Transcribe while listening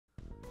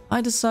I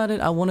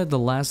decided I wanted the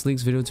last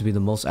league's video to be the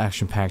most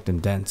action-packed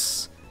and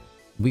dense.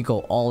 We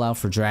go all out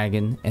for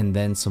Dragon and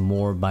then some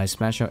more by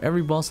smashing out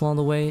every boss along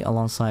the way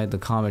alongside the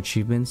common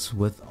achievements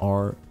with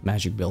our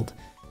magic build.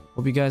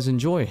 Hope you guys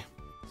enjoy.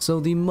 So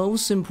the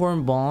most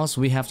important boss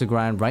we have to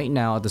grind right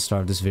now at the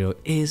start of this video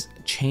is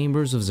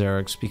Chambers of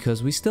Xerix,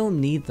 because we still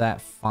need that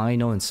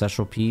final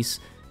ancestral piece.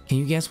 Can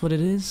you guess what it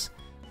is?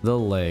 The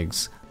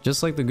legs.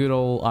 Just like the good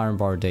old Iron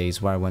Bar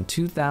days where I went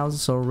 2000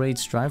 soul raid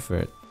strive for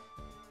it.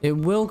 It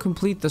will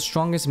complete the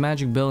strongest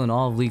magic build in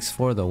all of Leagues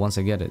 4 though once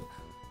I get it.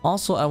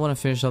 Also, I want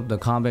to finish up the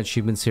combat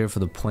achievements here for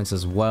the points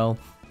as well.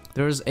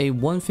 There's a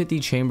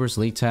 150 Chambers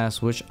League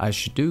task which I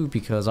should do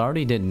because I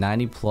already did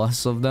 90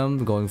 plus of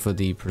them going for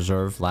the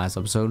Preserve last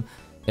episode.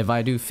 If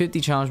I do 50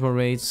 challenge bar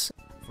raids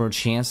for a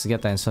chance to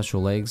get the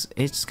ancestral legs,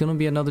 it's gonna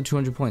be another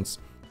 200 points.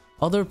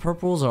 Other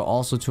purples are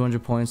also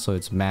 200 points, so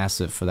it's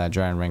massive for that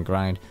Dragon rank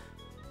grind.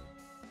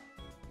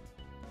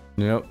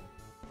 Yep.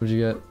 What'd you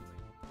get?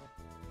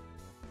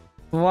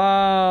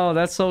 Wow,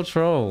 that's so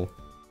troll.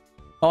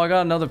 Oh, I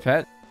got another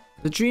pet.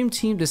 The dream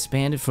team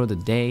disbanded for the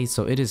day,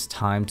 so it is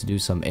time to do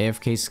some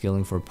AFK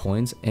skilling for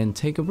points and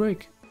take a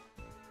break.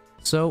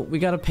 So we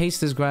gotta pace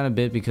this grind a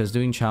bit because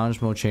doing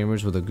challenge mode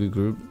chambers with a good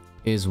group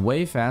is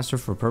way faster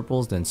for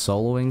purples than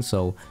soloing,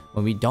 so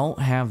when we don't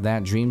have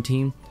that dream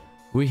team,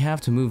 we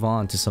have to move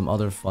on to some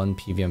other fun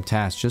PVM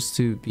tasks just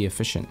to be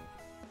efficient.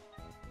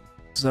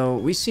 So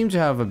we seem to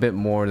have a bit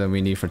more than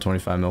we need for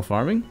 25 mil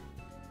farming.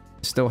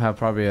 Still have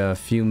probably a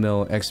few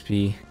mil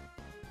XP.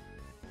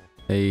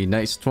 A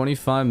nice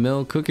 25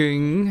 mil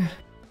cooking.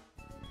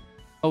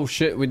 Oh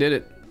shit, we did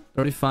it.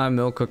 35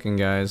 mil cooking,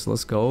 guys.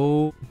 Let's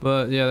go.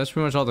 But yeah, that's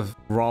pretty much all the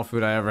raw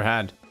food I ever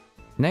had.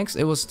 Next,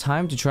 it was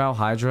time to try out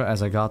Hydra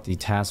as I got the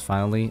task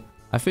finally.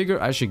 I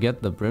figure I should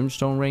get the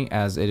Brimstone ring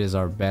as it is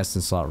our best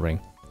in slot ring.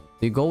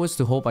 The goal is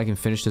to hope I can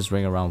finish this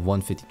ring around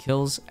 150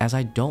 kills as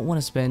I don't want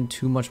to spend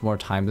too much more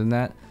time than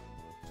that.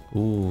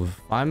 Ooh,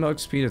 5 mil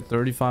XP to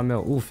 35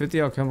 mil. Ooh,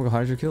 50 alchemical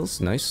Hydra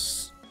kills.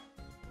 Nice.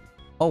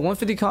 Oh,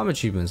 150 combat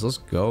achievements. Let's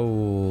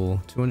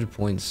go. 200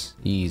 points.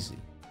 Easy.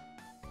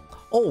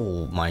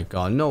 Oh my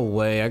god. No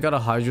way. I got a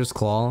Hydra's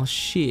Claw.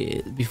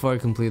 Shit. Before I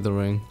complete the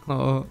ring.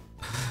 Oh,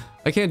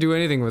 I can't do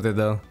anything with it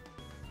though.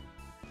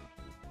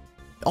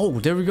 Oh,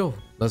 there we go.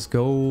 Let's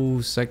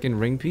go. Second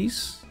ring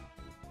piece.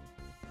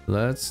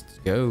 Let's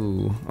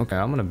go. Okay,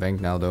 I'm gonna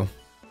bank now though.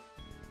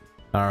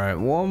 Alright,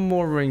 one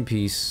more ring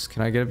piece.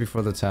 Can I get it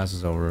before the task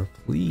is over?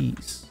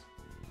 Please.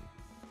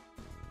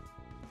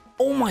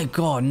 Oh my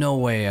god, no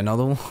way.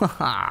 Another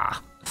one?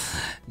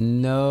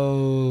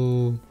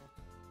 No.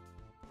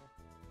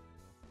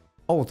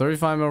 Oh,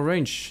 35 mil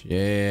range.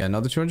 Yeah,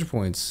 another 200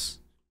 points.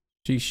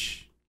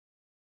 Sheesh.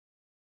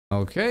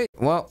 Okay,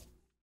 well,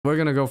 we're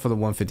gonna go for the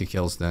 150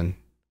 kills then,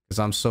 because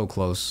I'm so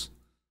close.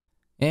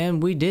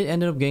 And we did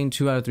end up getting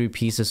 2 out of 3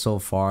 pieces so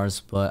far,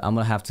 but I'm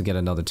gonna have to get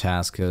another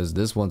task because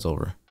this one's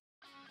over.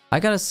 I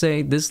gotta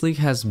say, this league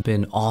has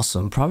been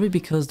awesome, probably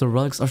because the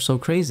relics are so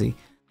crazy.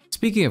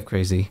 Speaking of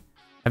crazy,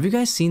 have you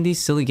guys seen these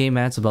silly game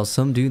ads about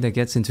some dude that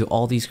gets into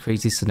all these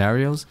crazy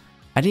scenarios?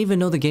 I didn't even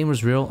know the game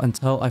was real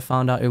until I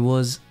found out it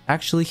was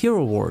actually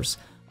Hero Wars,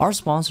 our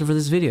sponsor for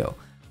this video.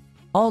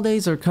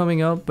 Holidays are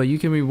coming up, but you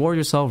can reward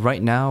yourself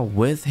right now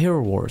with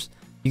Hero Wars.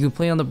 You can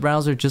play on the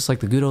browser just like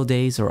the good old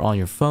days or on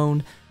your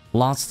phone.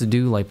 Lots to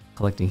do like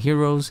collecting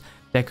heroes,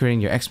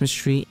 decorating your Xmas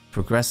tree,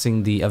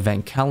 progressing the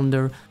event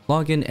calendar,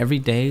 log in every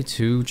day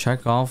to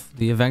check off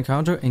the event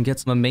calendar and get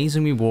some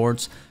amazing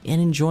rewards,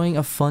 and enjoying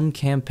a fun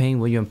campaign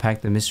where you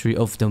unpack the mystery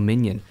of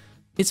Dominion.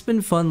 It's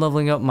been fun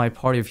leveling up my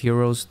party of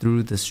heroes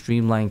through the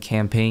streamlined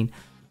campaign.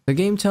 The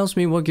game tells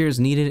me what gear is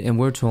needed and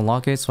where to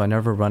unlock it, so I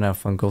never run out of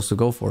fun goals to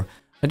go for.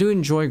 I do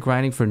enjoy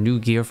grinding for new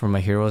gear for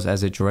my heroes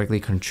as it directly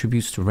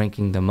contributes to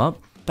ranking them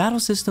up. Battle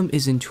system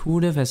is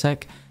intuitive as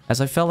heck, as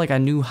I felt like I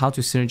knew how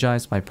to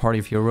synergize my party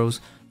of heroes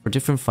for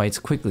different fights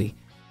quickly.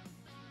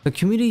 The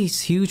community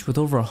is huge with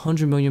over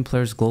 100 million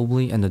players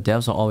globally, and the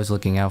devs are always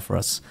looking out for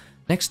us.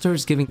 Nexter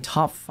is giving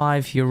top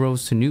 5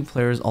 heroes to new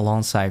players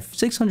alongside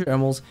 600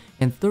 emeralds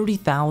and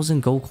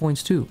 30,000 gold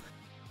coins too.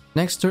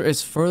 Nexter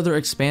is further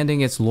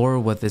expanding its lore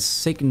with this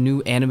sick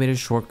new animated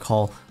short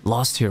called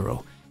Lost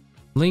Hero.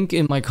 Link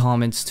in my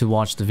comments to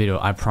watch the video,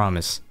 I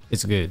promise.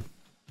 It's good.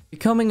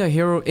 Becoming a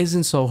hero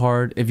isn't so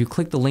hard if you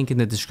click the link in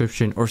the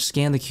description or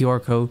scan the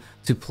QR code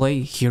to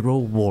play Hero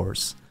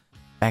Wars.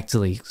 Back to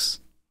leaks.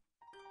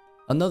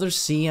 Another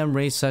CM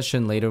raid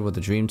session later with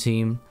the Dream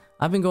Team.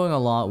 I've been going a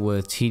lot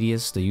with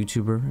Tedious, the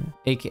YouTuber,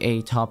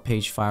 aka Top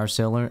Page Fire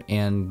Sailor,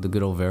 and the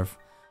good old Verf.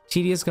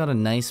 Tedious got a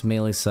nice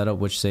melee setup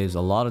which saves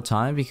a lot of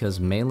time because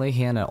melee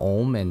hand at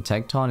Olm and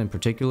Tekton in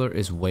particular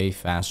is way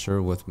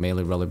faster with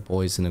melee relic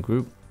boys in the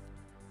group.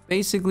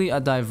 Basically, a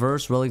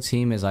diverse relic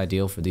team is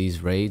ideal for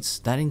these raids.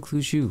 That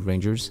includes you,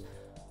 Rangers.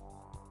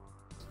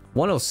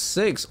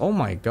 106? Oh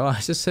my god, I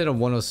just hit a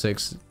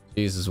 106.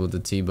 Jesus with the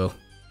T-bow.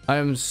 I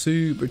am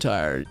super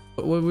tired.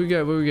 What we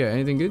got? What we got?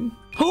 Anything good?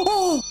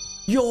 Oh!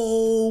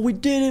 Yo, we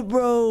did it,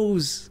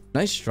 bros!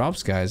 Nice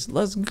drops, guys.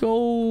 Let's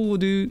go,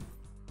 dude.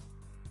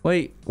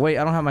 Wait, I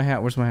don't have my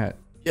hat. Where's my hat?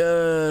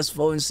 Yes,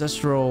 full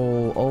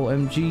ancestral.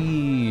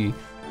 OMG.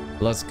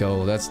 Let's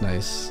go. That's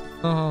nice.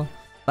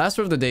 Last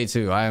of the day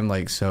too. I am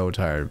like so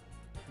tired.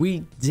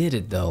 We did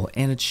it though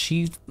and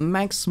achieved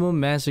maximum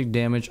magic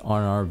damage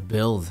on our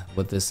build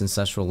with this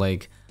ancestral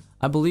lake.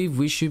 I believe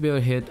we should be able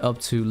to hit up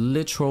to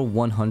literal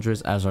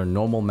 100s as our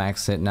normal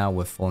max hit now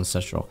with full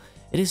ancestral.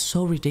 It is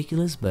so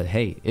ridiculous, but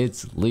hey,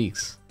 it's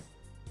leaks.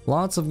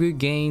 Lots of good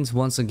gains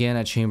once again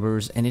at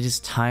Chambers, and it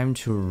is time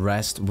to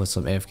rest with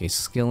some AFK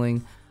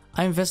skilling.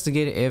 I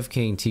investigated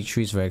AFK and tea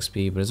trees for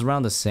XP, but it's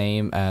around the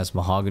same as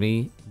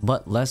Mahogany,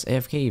 but less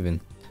AFK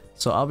even.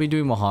 So I'll be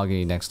doing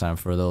Mahogany next time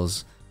for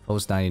those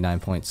post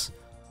 99 points.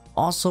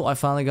 Also, I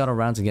finally got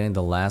around to getting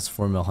the last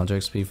 4 mil Hunter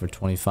XP for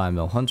 25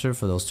 mil Hunter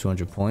for those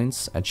 200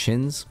 points at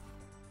Chins.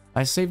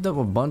 I saved up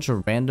a bunch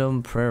of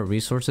random prayer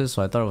resources,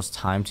 so I thought it was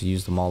time to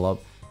use them all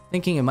up,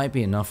 thinking it might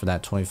be enough for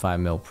that 25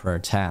 mil prayer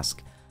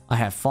task. I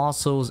have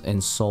fossils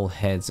and soul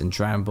heads and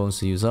dragon bones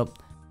to use up.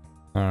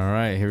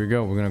 Alright, here we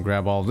go. We're gonna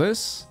grab all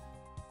this.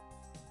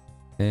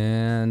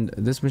 And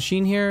this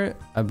machine here,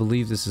 I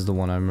believe this is the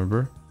one I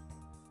remember.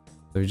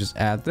 So we just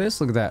add this.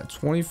 Look at that.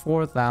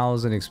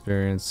 24,000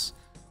 experience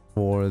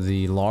for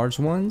the large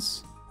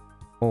ones.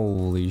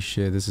 Holy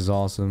shit, this is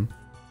awesome.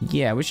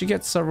 Yeah, we should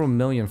get several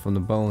million from the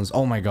bones.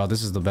 Oh my god,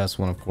 this is the best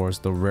one, of course.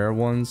 The rare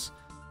ones.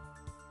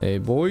 Hey,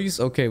 boys.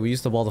 Okay, we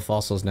used up all the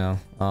fossils now.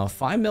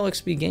 5 mil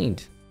XP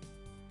gained.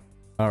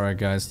 Alright,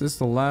 guys. This is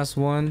the last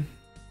one.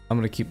 I'm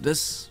going to keep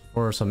this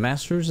for some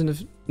masters in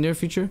the near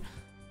future.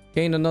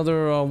 Gained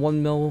another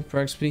 1 mil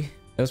per XP.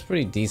 It was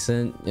pretty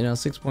decent. You know,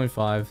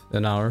 6.5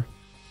 an hour.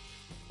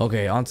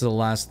 Okay, on to the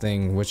last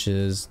thing, which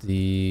is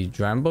the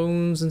Dragon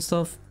Bones and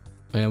stuff.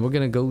 And we're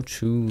going to go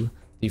to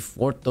the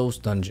fourth dose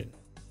dungeon.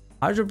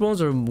 Hydro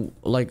Bones are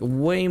like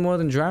way more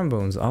than Dragon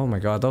Bones. Oh my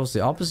god, that was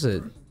the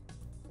opposite.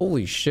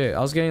 Holy shit. I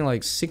was getting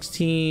like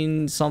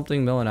 16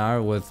 something mil an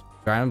hour with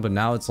Dragon, but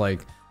now it's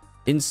like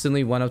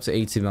instantly went up to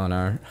 18 mil an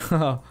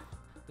hour.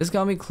 This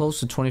got me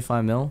close to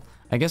 25 mil.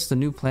 I guess the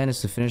new plan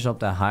is to finish up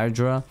that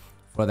Hydra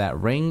for that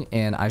ring,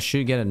 and I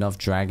should get enough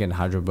Dragon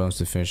Hydro Bones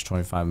to finish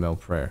 25 mil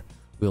prayer.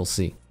 We'll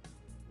see.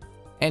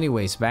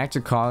 Anyways, back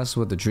to Cogs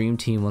with the Dream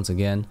Team once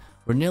again.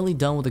 We're nearly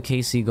done with the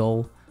KC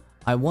goal.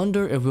 I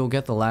wonder if we'll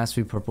get the last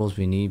 3 purples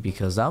we need,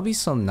 because that'll be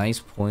some nice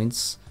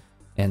points,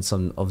 and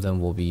some of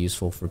them will be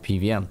useful for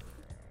PVM.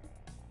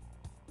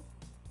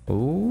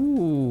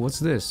 Ooh, what's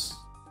this?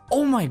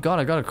 Oh my god,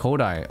 I got a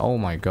Kodai. Oh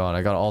my god,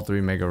 I got all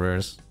 3 mega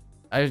rares.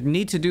 I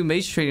need to do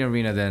Mage Trading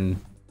Arena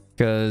then,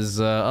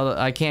 because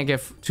I can't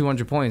get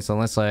 200 points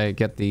unless I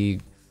get the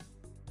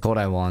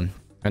Kodai one,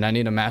 and I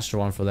need a master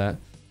one for that.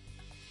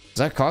 Is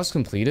that Cox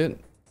completed?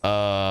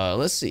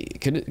 Let's see.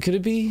 Could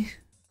it be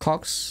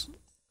Cox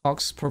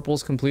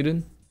purples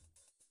completed?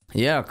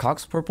 Yeah,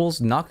 Cox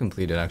purples not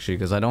completed actually,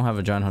 because I don't have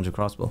a giant hunter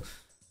crossbow.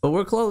 But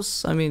we're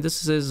close. I mean,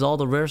 this is all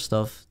the rare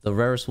stuff, the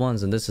rarest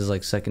ones, and this is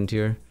like second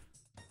tier.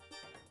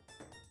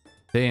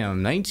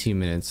 Damn, 19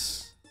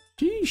 minutes.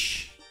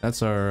 Sheesh.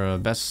 That's our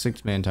best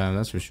 6-man time,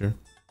 that's for sure.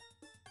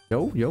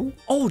 Yo.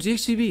 Oh,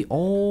 DXTB.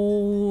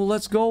 Oh,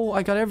 let's go.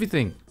 I got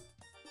everything.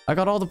 I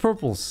got all the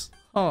purples.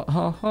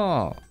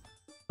 Ha.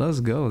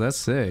 Let's go. That's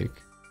sick.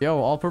 Yo,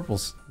 all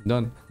purples.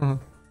 Done.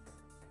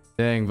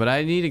 Dang, but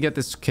I need to get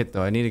this kit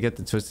though. I need to get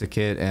the Twisted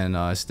Kit, and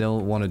I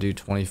still want to do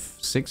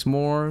 26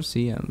 more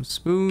CM.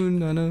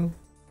 Spoon, I know.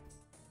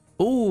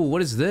 Oh,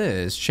 what is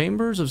this?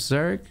 Chambers of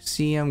Zarek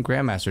CM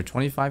Grandmaster,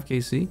 25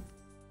 KC.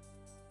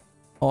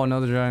 Oh,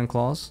 another Giant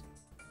Claws.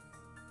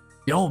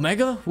 Yo,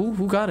 Mega?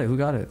 Who got it? Who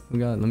got it?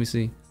 Let me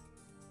see.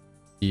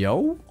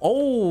 Yo.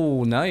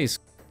 Oh, nice.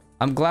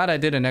 I'm glad I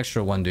did an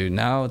extra one, dude.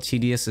 Now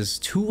TDS is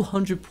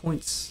 200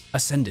 points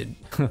ascended.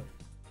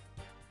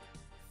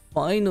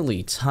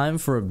 Finally, time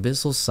for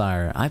Abyssal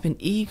Sire. I've been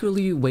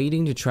eagerly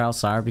waiting to try out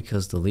Sire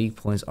because the League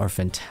points are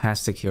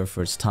fantastic here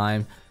for its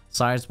time.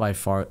 Sire is by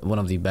far one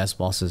of the best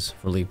bosses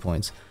for League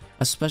points,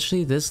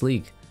 especially this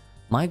League.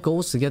 My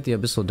goal is to get the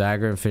Abyssal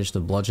Dagger and finish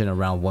the Bludgeon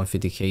around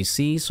 150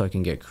 KC so I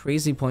can get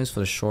crazy points for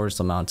the shortest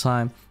amount of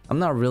time. I'm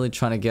not really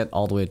trying to get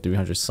all the way to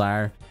 300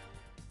 Sire.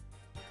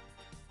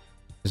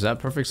 Is that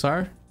perfect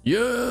Sire?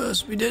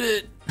 Yes, we did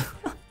it!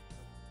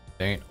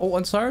 Dang it. Oh,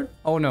 unsired?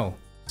 Oh no.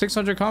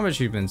 600 combat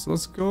achievements.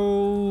 Let's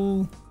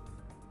go.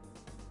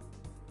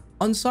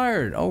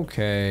 Unsired.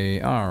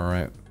 Okay.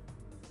 Alright.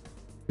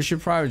 We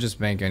should probably just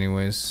bank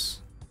anyways.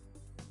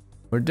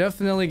 We're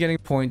definitely getting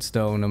points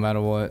though, no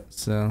matter what.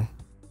 So.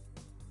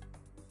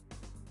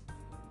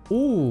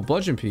 Ooh,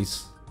 bludgeon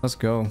piece. Let's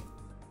go.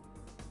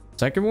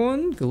 Second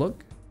one. Good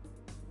luck.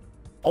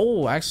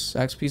 Oh,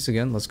 axe piece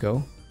again. Let's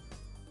go.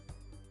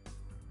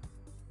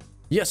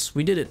 Yes,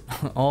 we did it.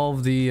 All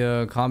of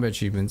the combat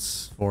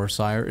achievements for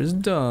Sire is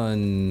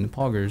done.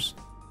 Poggers.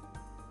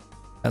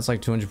 That's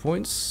like 200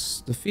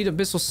 points. Defeat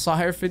Abyssal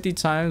Sire 50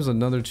 times,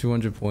 another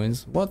 200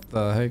 points. What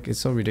the heck? It's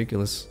so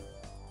ridiculous.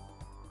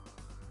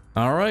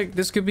 Alright,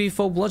 this could be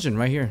full bludgeon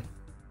right here.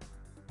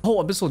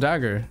 Oh, Abyssal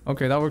Dagger.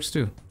 Okay, that works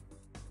too.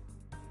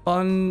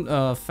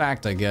 Fun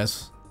fact, I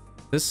guess.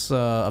 This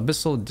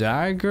Abyssal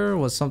Dagger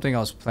was something I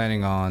was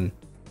planning on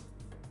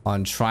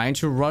on trying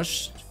to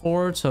rush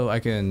forward so I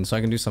can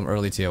do some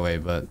early TOA,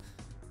 but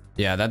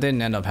yeah, that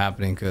didn't end up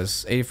happening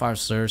because 85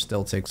 surge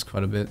still takes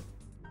quite a bit.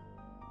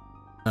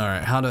 All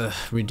right, how to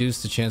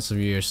reduce the chance of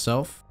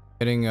yourself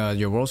getting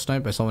your world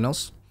sniped by someone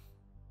else.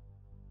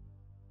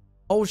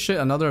 Oh shit,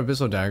 another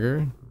abyssal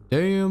dagger.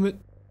 Damn it.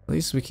 At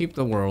least we keep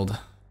the world.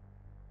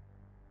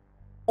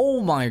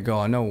 Oh my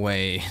god, no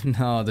way.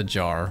 No, the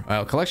jar.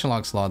 Collection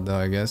lock slot though,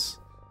 I guess.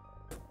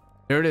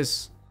 Here it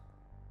is.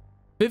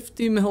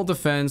 50 mil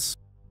defense.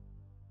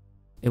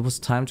 It was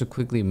time to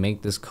quickly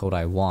make this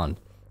Kodai wand.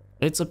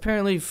 It's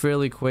apparently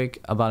fairly quick,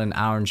 about an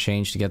hour and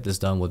change to get this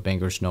done with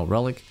Banger's No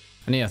Relic.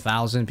 I need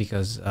 1,000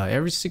 because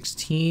every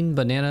 16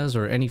 bananas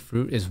or any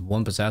fruit is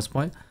 1 possess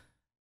point.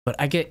 But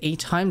I get 8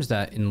 times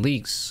that in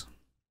leagues.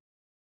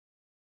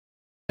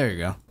 There you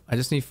go. I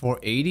just need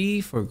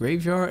 480 for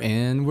graveyard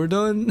and we're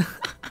done.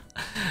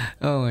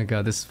 Oh my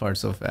god, this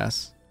part's so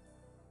fast.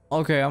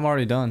 Okay, I'm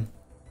already done.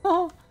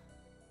 Oh,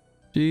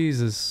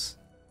 Jesus.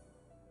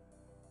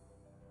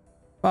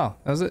 Wow,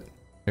 that's it.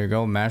 There you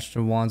go,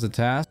 Master Wand's a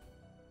task.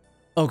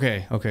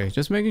 Okay,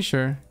 just making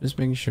sure.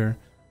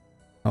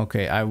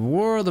 Okay, I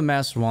wore the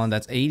Master Wand,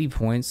 that's 80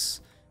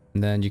 points.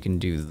 And then you can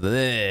do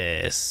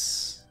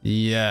this.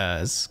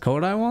 Yes,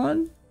 Kodai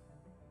Wand?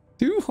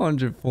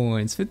 200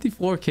 points,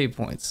 54k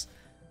points.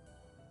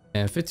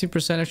 And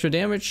 15% extra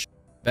damage.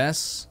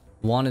 Best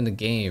wand in the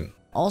game.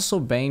 Also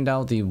banged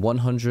out the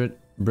 100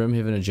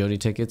 Brimhaven Agility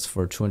tickets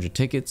for 200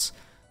 tickets.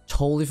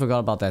 Totally forgot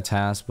about that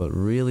task, but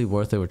really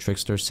worth it with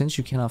Trickster since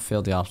you cannot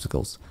fail the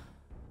obstacles.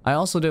 I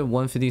also did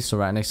 150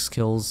 Soratnic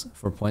kills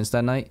for points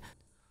that night.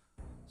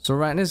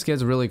 Soratnic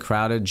gets really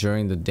crowded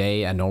during the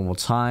day at normal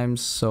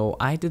times, so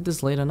I did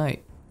this late at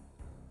night.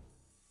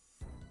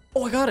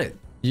 Oh, I got it!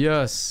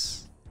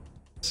 Yes!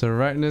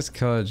 Soratnic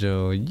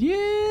Kajo.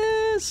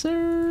 Yes,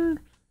 sir!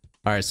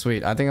 Alright,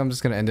 sweet. I think I'm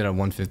just gonna end it at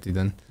 150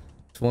 then.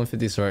 It's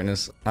 150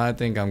 Soratnic. I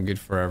think I'm good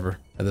forever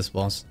at this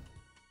boss.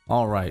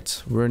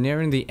 Alright, we're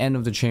nearing the end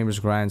of the Chambers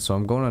grind, so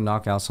I'm going to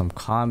knock out some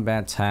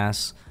combat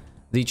tasks.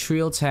 The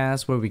trio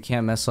task where we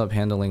can't mess up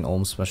handling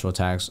Ohm's special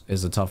attacks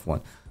is a tough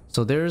one.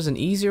 So there is an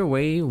easier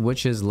way,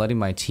 which is letting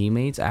my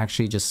teammates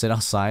actually just sit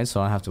outside so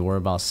I don't have to worry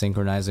about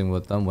synchronizing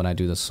with them when I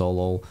do the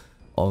solo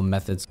Ohm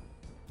methods.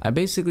 I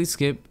basically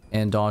skip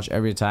and dodge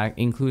every attack,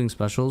 including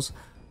specials.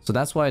 So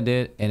that's what I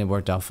did, and it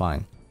worked out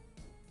fine.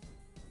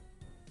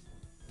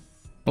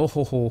 Oh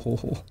ho ho ho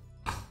ho.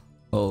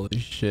 Holy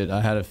shit,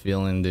 I had a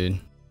feeling, dude.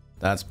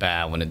 That's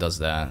bad when it does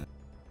that.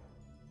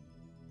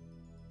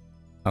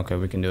 Okay,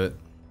 we can do it.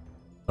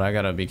 But I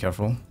gotta be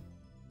careful.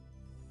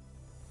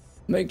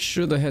 Make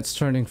sure the head's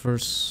turning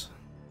first.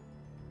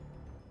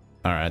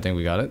 Alright, I think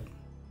we got it.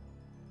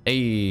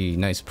 Hey,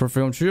 nice.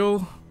 Perfect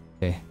trio.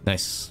 Okay,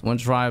 nice. One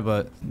try,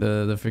 but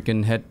the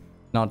freaking head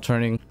not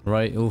turning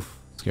right. Oof,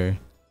 scary.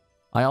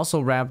 I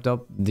also wrapped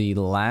up the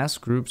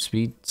last group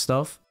speed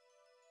stuff.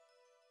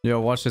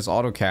 Yo, watch this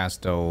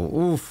autocast though.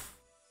 Oof.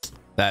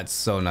 That's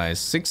so nice.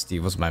 60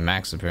 was my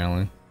max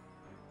apparently.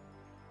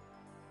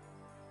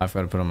 I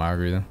forgot to put on my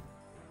augury though.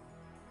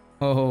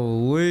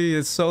 Holy,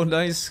 it's so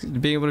nice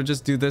being able to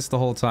just do this the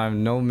whole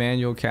time. No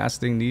manual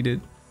casting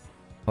needed.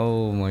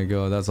 Oh my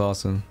god, that's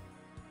awesome.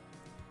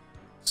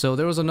 So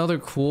there was another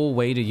cool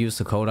way to use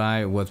the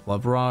Kodai with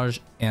Blood Barrage,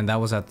 and that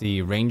was at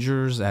the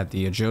Rangers at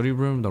the agility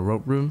room, the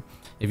rope room.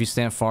 If you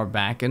stand far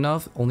back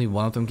enough, only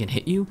one of them can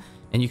hit you,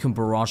 and you can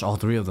barrage all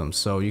 3 of them.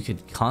 So you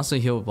could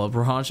constantly heal with Blood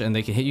Barrage, and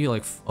they can hit you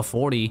like a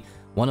 40,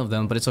 one of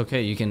them, but it's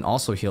okay. You can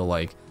also heal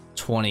like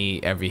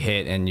 20 every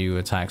hit, and you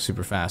attack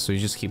super fast. So you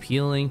just keep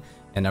healing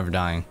and never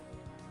dying.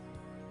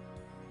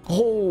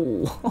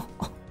 Oh,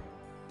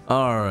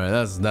 all right,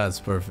 that's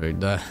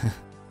perfect.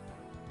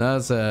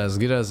 That's as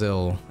good as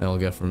it'll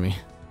get for me.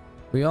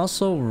 We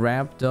also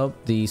wrapped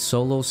up the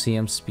solo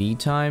CM speed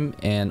time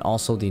and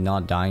also the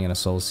not dying in a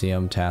solo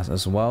CM task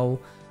as well.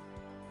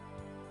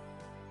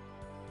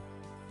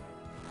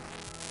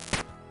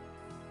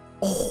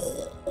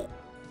 Oh,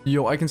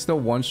 yo, I can still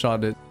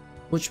one-shot it,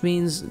 which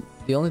means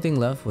the only thing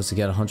left was to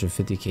get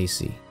 150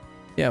 KC.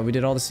 Yeah, we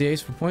did all the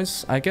CAs for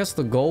points. I guess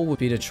the goal would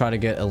be to try to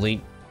get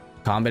elite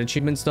combat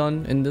achievements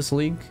done in this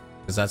league,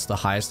 because that's the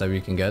highest that we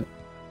can get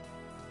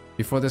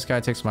before this guy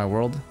takes my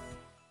world.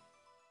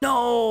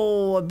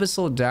 No,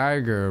 Abyssal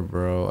Dagger,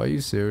 bro. Are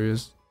you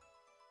serious?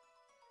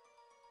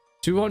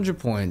 200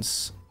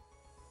 points.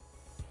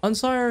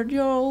 Unsired,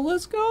 yo,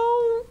 let's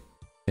go.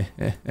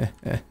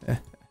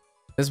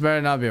 This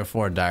better not be a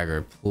 4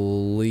 dagger,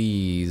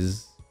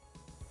 please.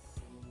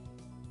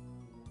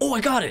 Oh,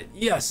 I got it.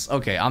 Yes.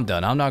 Okay, I'm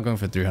done. I'm not going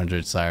for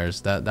 300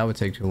 sires. That would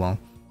take too long.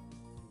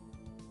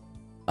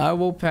 I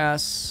will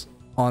pass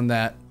on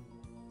that.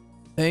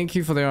 Thank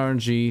you for the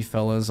RNG,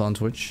 fellas on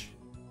Twitch.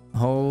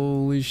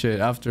 Holy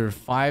shit. After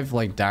 5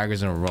 like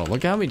daggers in a row.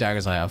 Look at how many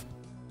daggers I have.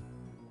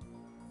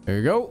 There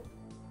you go.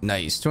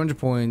 Nice. 200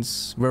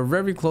 points. We're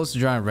very close to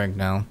giant rank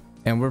now.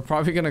 And we're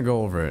probably going to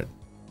go over it.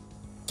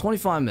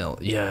 25 mil.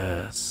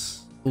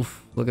 Yes.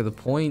 Oof. Look at the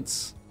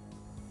points.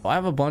 I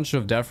have a bunch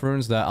of death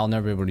runes that I'll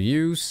never be able to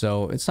use,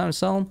 so it's time to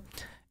sell them.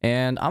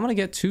 And I'm gonna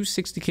get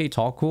 260k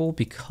tall cool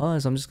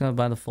because I'm just gonna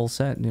buy the full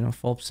set, you know,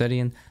 full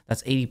obsidian.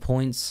 That's 80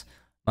 points.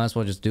 Might as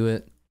well just do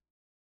it.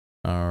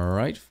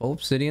 Alright, full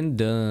obsidian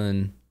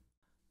done.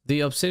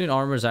 The obsidian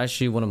armor is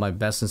actually one of my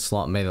best in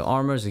slot melee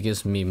armors. It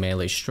gives me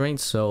melee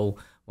strength, so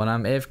when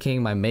I'm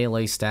AFKing my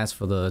melee stats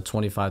for the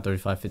 25,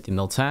 35, 50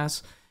 mil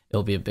tasks,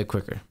 it'll be a bit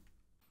quicker.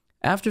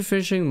 After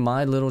finishing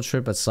my little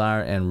trip at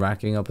Sire and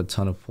racking up a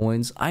ton of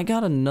points, I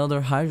got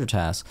another Hydra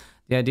task.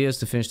 The idea is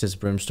to finish this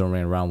Brimstone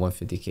Rain around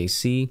 150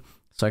 KC,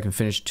 so I can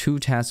finish 2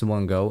 tasks in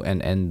one go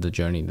and end the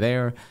journey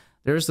there.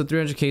 There's the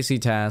 300 KC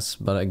task,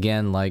 but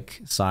again,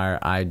 like Sire,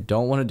 I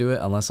don't want to do it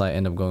unless I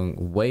end up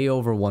going way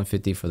over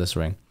 150 for this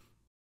ring.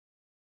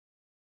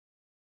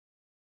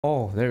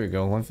 Oh, there we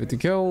go, 150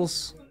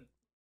 kills.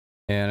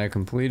 And I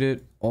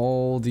completed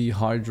all the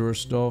Hydra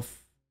stuff.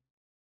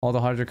 All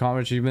the Hydra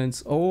combat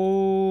achievements.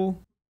 Oh.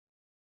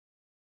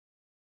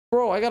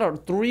 Bro, I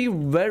got 3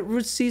 red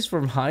receipts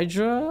from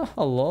Hydra?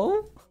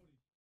 Hello?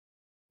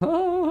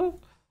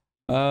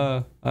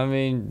 I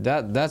mean,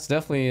 that's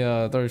definitely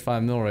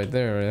 35 mil right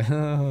there.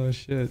 Oh,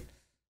 shit.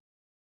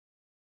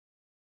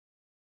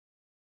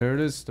 There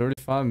it is,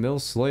 35 mil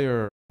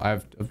Slayer.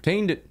 I've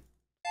obtained it.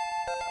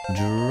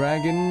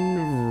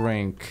 Dragon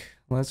rank.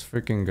 Let's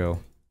freaking go.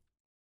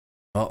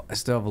 Oh, I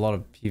still have a lot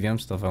of PVM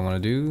stuff I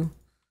want to do.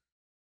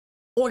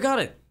 Oh, I got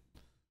it!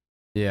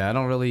 Yeah, I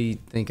don't really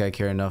think I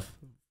care enough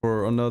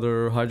for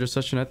another Hydra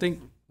session. I think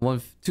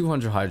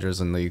 200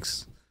 Hydras in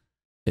leagues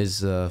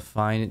is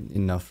fine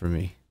enough for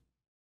me.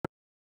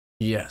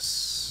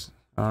 Yes.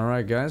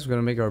 Alright guys, we're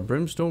gonna make our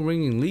Brimstone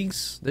Ring in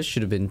leagues. This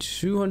should have been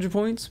 200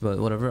 points, but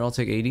whatever, I'll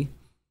take 80.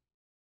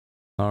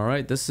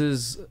 Alright, this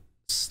is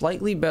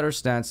slightly better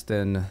stats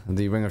than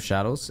the Ring of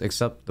Shadows,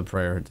 except the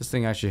prayer. This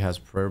thing actually has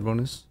prayer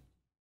bonus.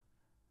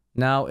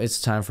 Now it's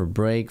time for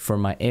break. For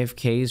my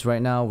AFKs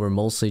right now, we're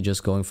mostly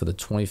just going for the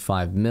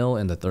 25 mil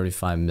and the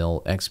 35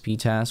 mil XP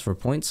task for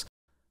points.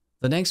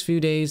 The next few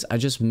days, I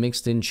just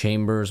mixed in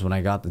chambers when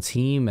I got the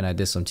team, and I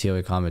did some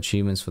TOA combat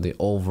achievements for the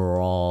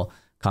overall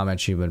combat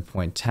achievement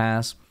point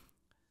task.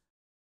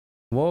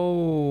 Whoa,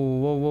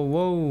 whoa, whoa,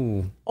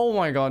 whoa. Oh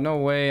my god, no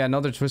way.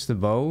 Another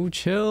twisted bow.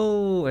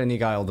 Chill. And he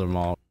got Elder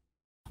Maul.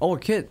 Oh, a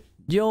kit.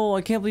 Yo,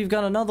 I can't believe you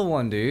got another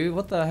one, dude.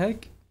 What the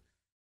heck?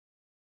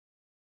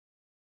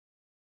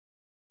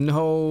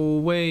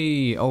 No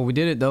way. Oh, we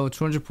did it though.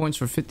 200 points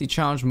for 50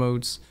 challenge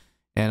modes.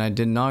 And I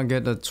did not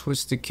get the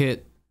twisted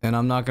kit. And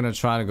I'm not going to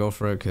try to go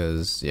for it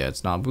because, yeah,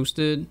 it's not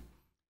boosted.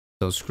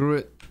 So screw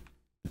it.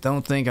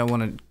 Don't think I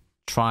want to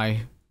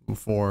try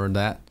for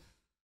that.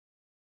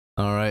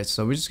 Alright,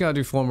 so we just got to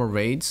do 4 more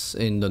raids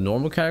in the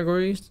normal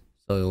categories.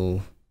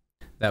 So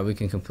that we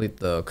can complete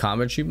the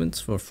combat achievements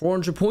for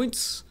 400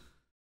 points.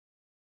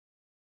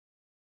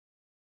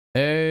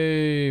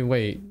 Hey,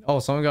 wait. Oh,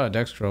 someone got a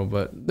Dextro,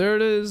 but there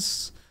it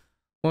is.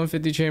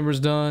 150 chambers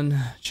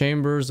done.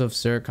 Chambers of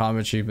Syric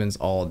combat achievements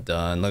all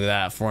done. Look at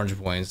that, 400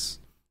 points.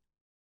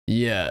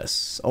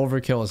 Yes,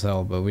 overkill as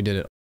hell, but we did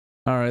it.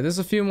 Alright, there's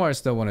a few more I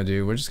still want to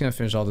do. We're just going to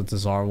finish all the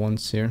Tazar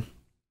ones here.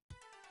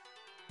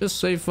 Just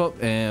safe up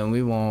and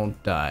we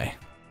won't die.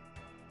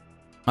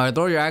 Alright,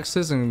 throw your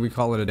axes and we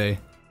call it a day.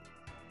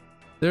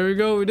 There we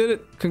go, we did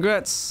it.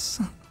 Congrats.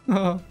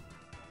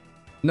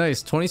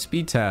 Nice, 20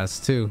 speed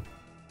tasks too.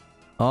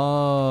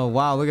 Oh,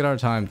 wow, look at our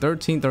time.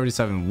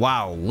 13:37.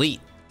 Wow, late.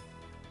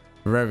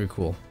 Very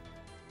cool.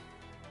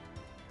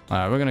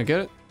 Alright, we're gonna get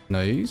it.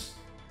 Nice.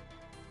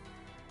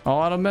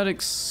 All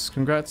automatics.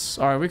 Congrats.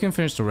 Alright, we can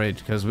finish the raid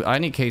because I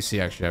need KC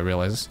actually, I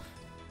realize.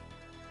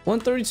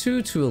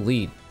 132 to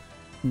elite.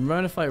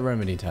 Ratified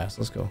remedy task.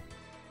 Let's go.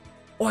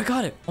 Oh, I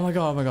got it. Oh my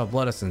god.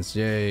 Blood essence.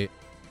 Yay.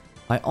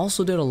 I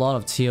also did a lot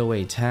of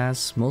TOA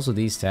tasks. Most of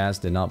these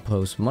tasks did not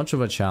pose much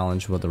of a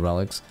challenge with the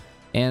relics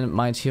and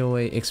my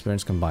TOA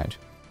experience combined.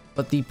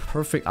 But the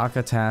perfect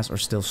Akka tasks are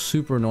still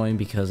super annoying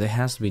because it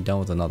has to be done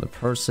with another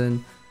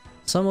person.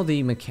 Some of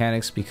the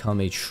mechanics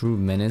become a true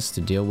menace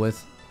to deal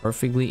with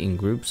perfectly in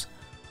groups.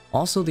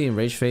 Also, the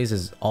enrage phase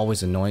is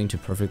always annoying to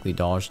perfectly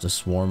dodge the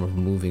swarm of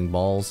moving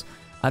balls.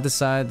 I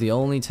decided the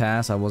only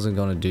task I wasn't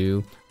going to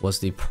do was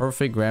the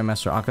perfect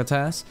Grandmaster Akka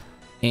task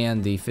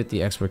and the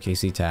 50 Expert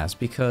KC task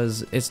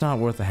because it's not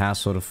worth the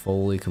hassle to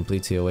fully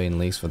complete TOA and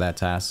leagues for that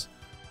task.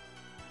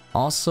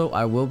 Also,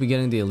 I will be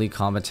getting the Elite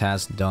Combat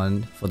task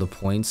done for the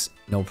points,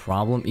 no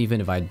problem, even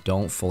if I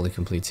don't fully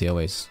complete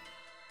TOAs.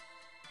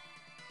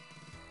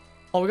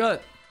 Oh, we got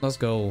it! Let's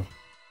go.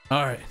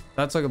 Alright,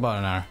 that took about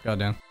an hour,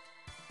 goddamn.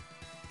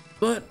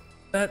 But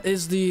that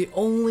is the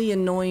only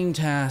annoying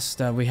task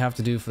that we have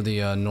to do for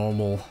the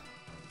normal.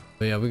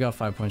 But yeah, we got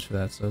 5 points for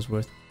that, so it's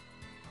worth.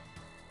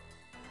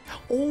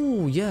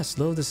 Oh, yes,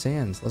 Low of the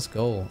Sands. Let's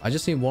go. I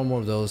just need one more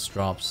of those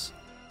drops.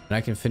 And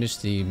I can finish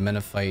the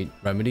Menafite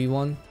Remedy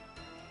one.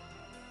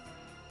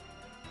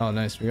 Oh,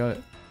 nice. We got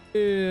it.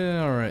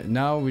 Yeah, alright.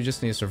 Now we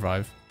just need to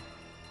survive.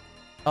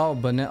 Oh,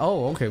 but now...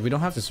 Oh, okay. We don't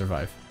have to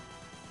survive.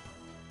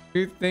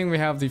 Good thing we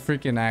have the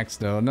freaking axe,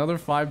 though. Another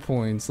 5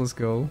 points. Let's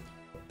go.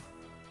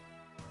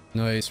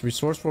 Nice.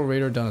 Resourceful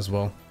Raider done as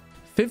well.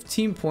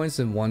 15 points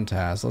in one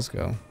task. Let's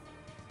go.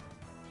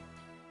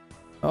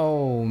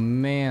 Oh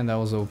man, that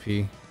was OP.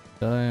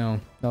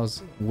 Damn, that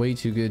was way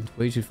too good,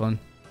 way too fun.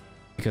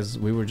 Because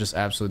we were just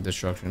absolute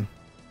destruction.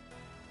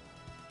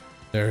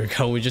 There we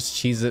go, we just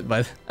cheese it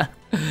by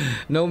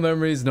no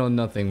memories, no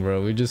nothing,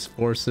 bro. We just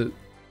force it.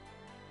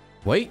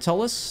 Wait,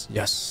 tell us?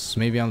 Yes,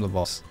 maybe I'm the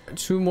boss.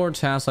 2 more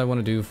tasks I want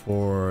to do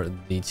for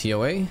the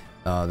TOA.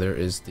 There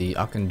is the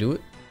I can do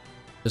it.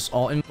 Just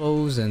all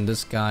infos, and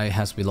this guy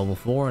has to be level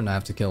 4 and I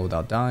have to kill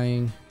without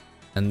dying.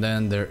 And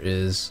then there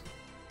is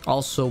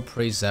also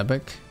Praise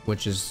Zebek,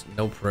 which is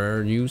no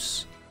prayer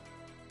use.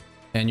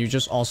 And you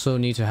just also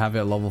need to have it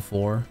at level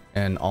 4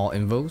 and all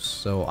invos.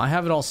 So I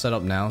have it all set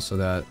up now so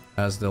that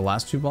as the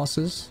last 2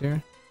 bosses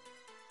here.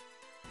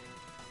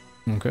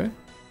 Okay.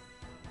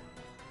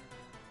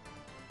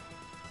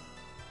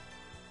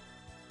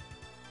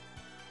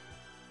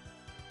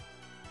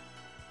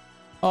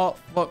 Oh,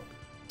 fuck.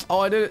 Oh,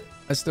 I did it.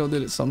 I still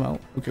did it somehow.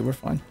 Okay, we're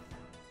fine.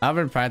 I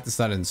haven't practiced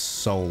that in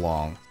so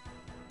long.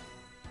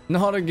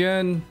 Not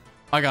again.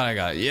 I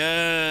got it.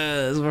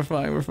 Yes, we're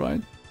fine. We're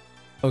fine.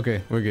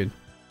 Okay, we're good.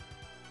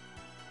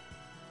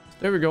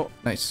 There we go.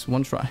 Nice.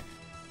 1 try.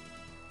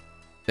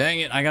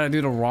 Dang it. I gotta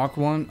do the rock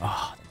one.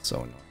 Ah, oh, that's so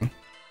annoying.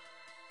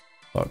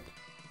 Fuck.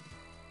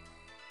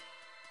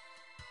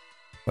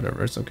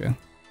 Whatever. It's okay.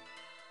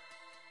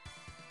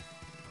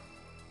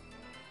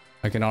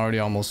 I can already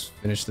almost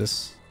finish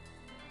this.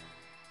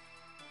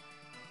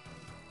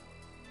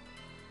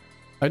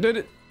 I did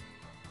it.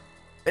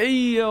 Hey,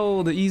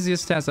 yo, the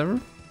easiest task ever.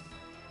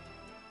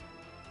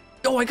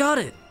 Oh, I got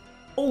it.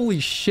 Holy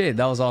shit,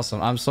 that was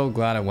awesome. I'm so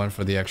glad I went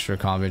for the extra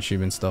combat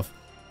achievement stuff.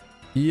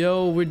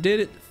 Yo, we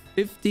did it.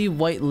 50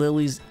 white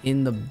lilies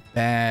in the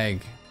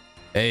bag.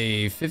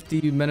 Hey,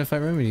 50 Menify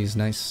remedies.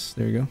 Nice.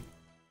 There you go.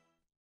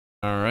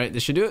 All right,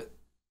 this should do it.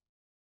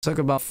 Took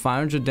about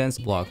 500 dense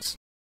blocks.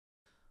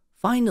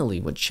 Finally,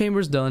 with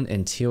chambers done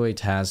and TOA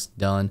tasks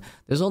done,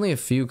 there's only a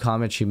few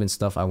combat achievement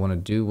stuff I want to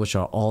do, which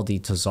are all the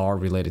Tazar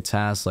related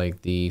tasks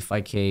like the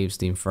Fight Caves,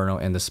 the Inferno,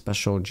 and the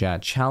Special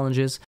Jad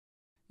challenges,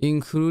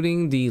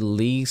 including the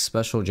League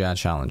Special Jad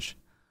challenge.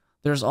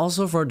 There's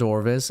also for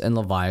Dorvis and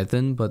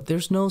Leviathan, but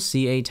there's no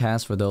CA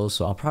task for those,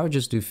 so I'll probably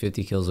just do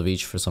 50 kills of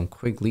each for some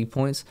quick league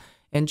points,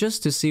 and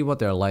just to see what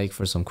they're like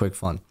for some quick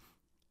fun.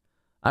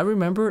 I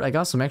remembered I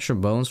got some extra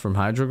bones from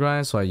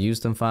Hydrogrind, so I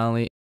used them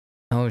finally.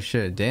 Oh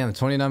shit, damn,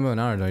 29 mil an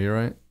hour though, you're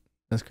right.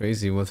 That's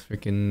crazy with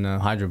freaking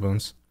Hydro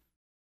Bones.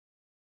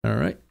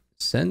 Alright,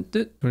 sent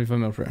it, 25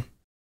 mil per hour.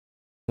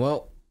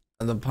 Well,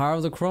 the power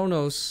of the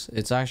Chronos,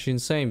 it's actually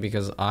insane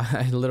because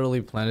I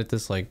literally planted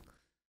this like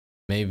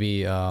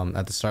maybe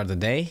at the start of the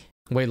day.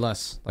 Way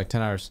less, like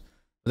 10 hours.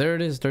 There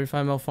it is,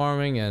 35 mil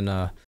farming,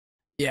 and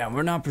yeah,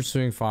 we're not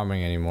pursuing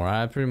farming anymore.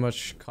 I pretty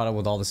much caught up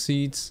with all the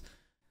seeds.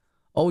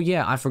 Oh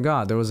yeah, I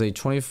forgot. There was a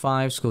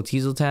 25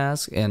 Skotizel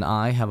task, and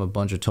I have a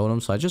bunch of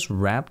totems, so I just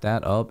wrapped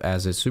that up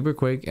as a super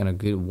quick and a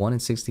good 1 in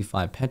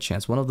 65 pet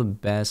chance. One of the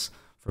best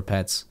for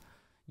pets.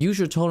 Use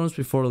your totems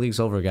before the league's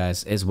over,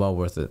 guys. It's well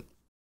worth it.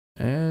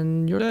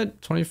 And you're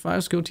dead.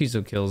 25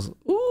 Skotizel kills.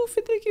 Ooh,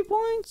 50 key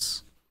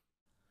points.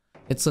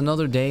 It's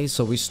another day,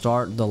 so we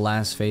start the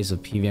last phase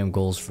of PVM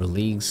goals for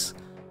leagues.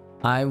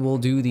 I will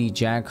do the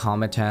Jag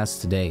Combat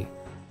task today.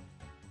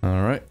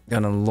 Alright,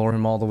 gonna lure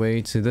him all the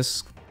way to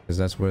this, because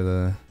that's where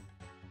the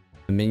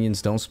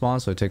minions don't spawn,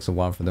 so it takes a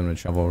while for them to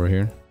travel over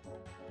here.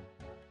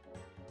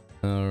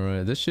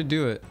 Alright, this should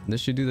do it.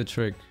 This should do the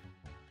trick.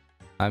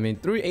 I mean,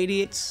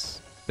 388s.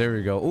 There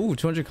we go. Ooh,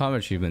 200 combat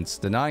achievements.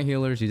 The 9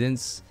 healers, you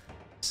didn't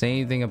say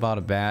anything about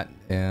a bat.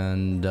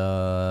 And,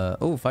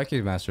 oh,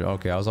 5k master.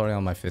 Okay, I was already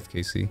on my 5th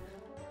KC.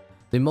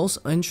 The most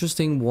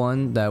interesting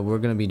one that we're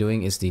going to be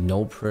doing is the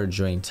no prayer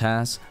drain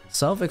task.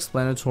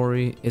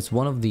 Self-explanatory, it's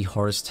one of the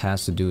hardest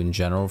tasks to do in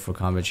general for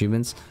combat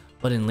achievements,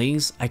 but in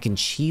leagues, I can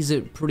cheese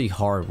it pretty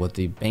hard with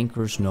the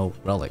Banker's Note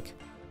relic.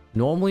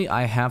 Normally,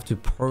 I have to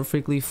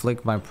perfectly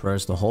flick my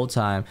prayers the whole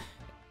time,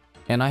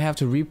 and I have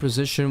to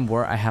reposition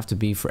where I have to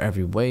be for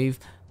every wave,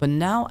 but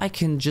now I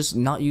can just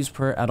not use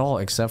prayer at all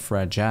except for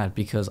at Jad,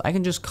 because I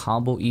can just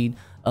combo eat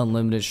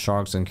unlimited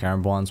sharks and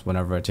Karambons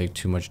whenever I take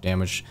too much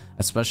damage,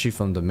 especially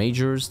from the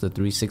majors, the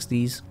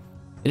 360s.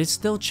 It is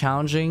still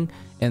challenging,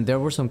 and there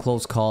were some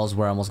close calls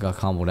where I almost got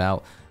comboed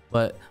out,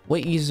 but way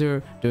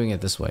easier doing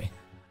it this way.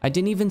 I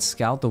didn't even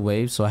scout the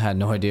wave, so I had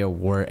no idea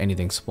where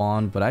anything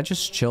spawned, but I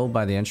just chilled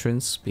by the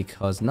entrance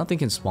because nothing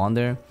can spawn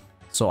there,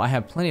 so I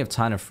had plenty of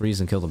time to freeze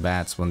and kill the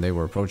bats when they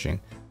were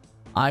approaching.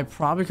 I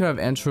probably could have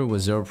entered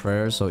with 0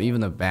 prayers, so even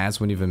the bats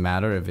wouldn't even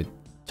matter if it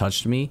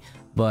touched me,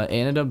 but it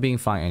ended up being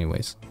fine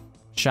anyways.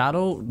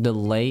 Shadow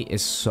delay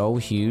is so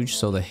huge,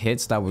 so the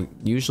hits that would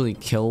usually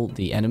kill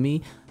the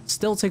enemy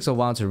still takes a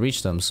while to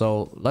reach them.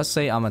 So let's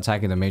say I'm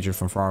attacking the major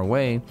from far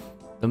away,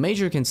 the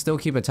major can still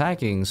keep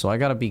attacking, so I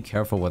gotta be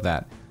careful with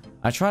that.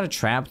 I try to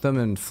trap them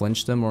and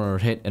flinch them or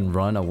hit and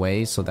run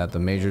away so that the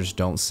majors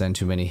don't send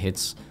too many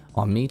hits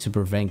on me to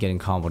prevent getting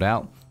comboed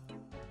out.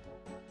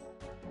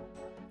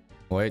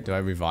 Wait, do I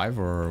revive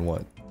or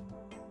what?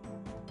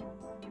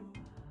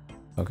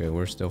 Okay,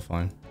 we're still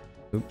fine.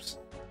 Oops.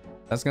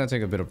 That's gonna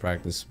take a bit of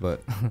practice,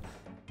 but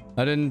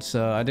I didn't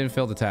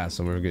fail the task,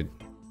 so we're good.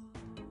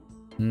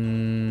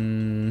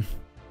 Hmm.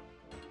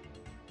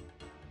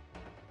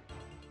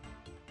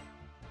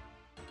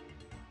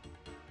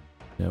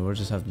 Yeah, we'll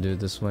just have to do it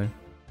this way.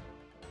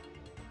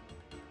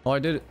 Oh, I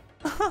did it.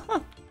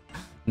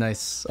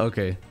 Nice.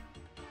 Okay.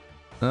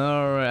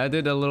 Alright, I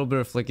did a little bit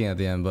of flicking at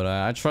the end, but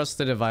I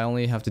trusted if I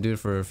only have to do it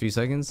for a few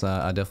seconds,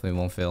 I definitely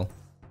won't fail.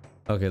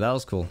 Okay, that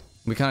was cool.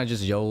 We kind of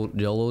just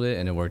YOLO'd it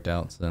and it worked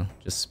out, so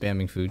just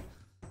spamming food.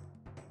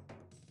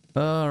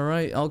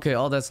 Alright, okay,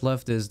 all that's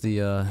left is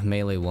the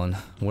melee one,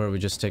 where we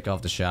just take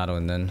off the shadow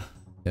and then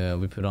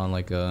we put on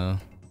like a...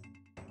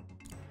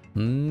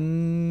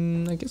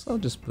 I guess I'll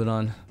just put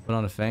on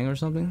a fang or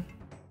something.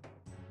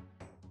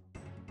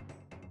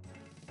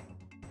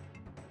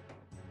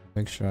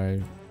 Make sure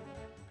I...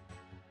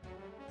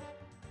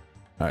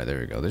 Alright, there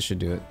we go. This should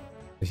do it.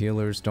 The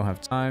healers don't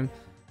have time.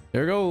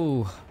 There we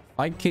go.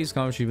 5k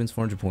Scum achievements,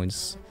 400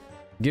 points.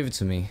 Give it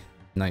to me.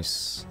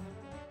 Nice.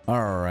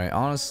 Alright,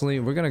 honestly,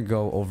 we're gonna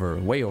go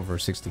way over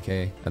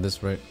 60k at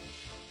this rate.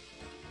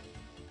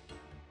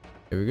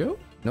 Here we go.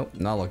 Nope,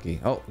 not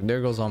lucky. Oh,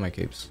 there goes all my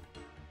capes.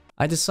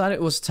 I decided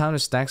it was time to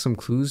stack some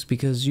clues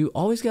because you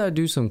always gotta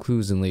do some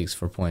clues in leagues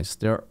for points.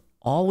 They're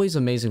always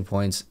amazing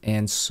points,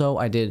 and so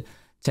I did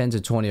 10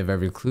 to 20 of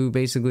every clue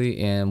basically,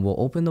 and we'll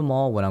open them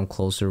all when I'm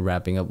closer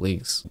wrapping up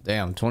leagues.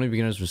 Damn, 20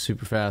 beginners were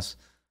super fast.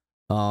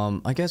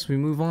 I guess we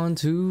move on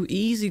to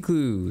easy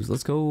clues.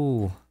 Let's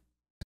go.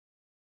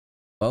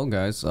 Well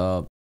guys,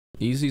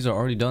 easies are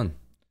already done.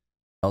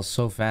 That was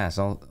so fast.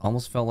 I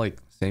almost felt like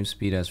same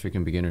speed as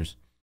freaking beginners.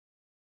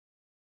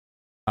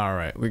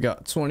 Alright, we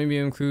got 20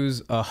 medium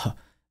clues.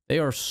 They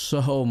are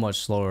so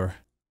much slower.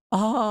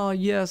 Ah,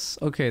 yes.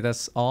 Okay,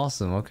 that's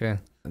awesome. Okay.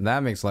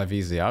 That makes life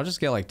easy. I'll just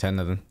get like 10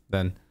 of them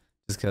then.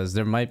 Just because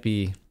there might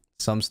be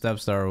some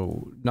steps that are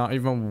not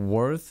even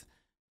worth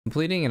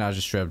completing, and I'll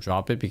just straight up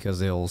drop it because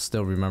they'll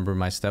still remember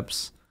my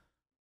steps.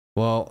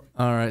 Well,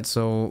 alright,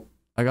 so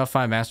I got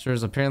 5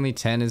 masters. Apparently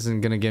 10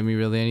 isn't gonna get me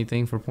really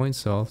anything for points,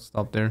 so I'll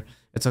stop there.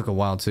 It took a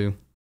while too.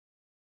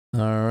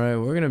 Alright,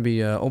 we're gonna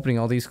be opening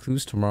all these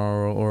clues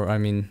tomorrow, or I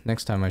mean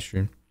next time I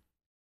stream.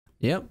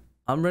 Yep,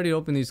 I'm ready to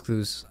open these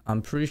clues.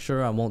 I'm pretty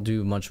sure I won't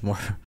do much more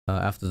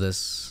after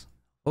this.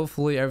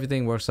 Hopefully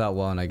everything works out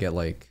well and I get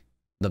like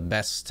the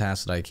best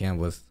task that I can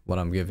with what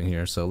I'm giving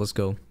here. So let's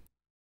go.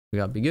 We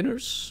got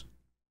beginners.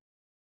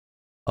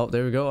 Oh,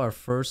 there we go. Our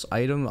first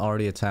item,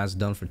 already a task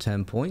done for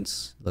 10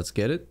 points. Let's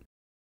get it.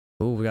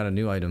 Oh, we got a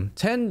new item.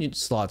 10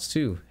 slots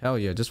too. Hell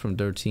yeah, just from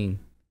 13.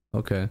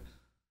 Okay.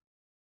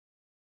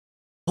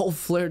 Oh,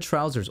 flared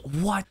trousers.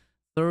 What?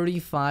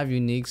 35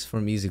 uniques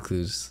from easy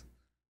clues.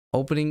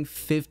 Opening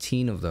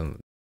 15 of them.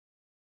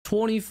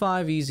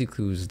 25 easy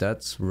clues.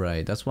 That's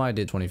right. That's why I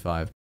did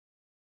 25.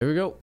 Here we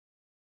go.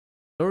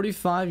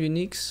 35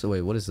 uniques.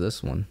 Wait, what is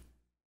this one?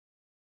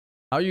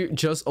 How are you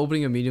just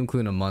opening a medium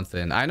clue in a month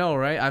in? I know,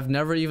 right? I've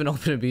never even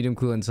opened a medium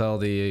clue until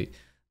the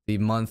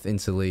month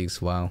into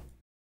leagues. Wow.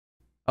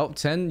 Oh,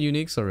 10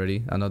 uniques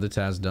already. Another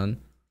task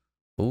done.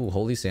 Ooh,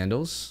 holy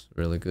sandals.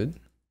 Really good.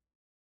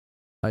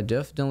 I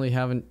definitely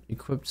haven't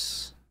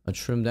equipped a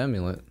trimmed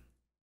amulet.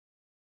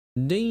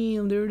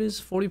 Damn, there it is.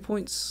 40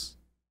 points.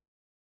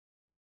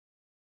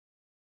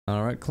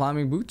 Alright,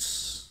 climbing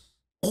boots.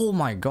 Oh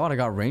my god, I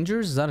got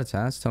rangers? Is that a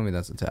task? Tell me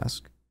that's a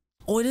task.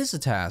 Oh, it is a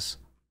task.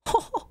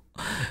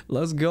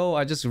 Let's go.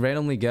 I just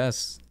randomly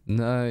guessed.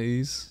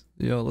 Nice.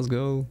 Yo, let's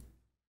go.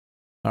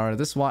 Alright,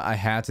 this is why I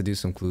had to do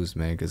some clues,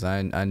 man, because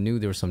I knew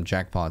there were some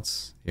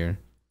jackpots here.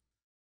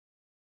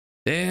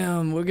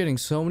 Damn, we're getting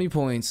so many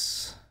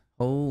points.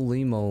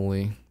 Holy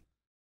moly.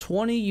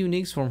 20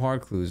 uniques from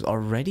hard clues.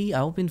 Already?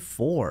 I opened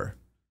 4.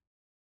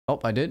 Oh,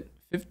 I did.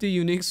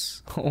 50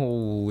 uniques.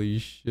 Holy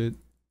shit.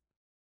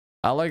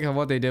 I like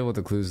what they did with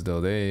the clues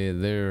though.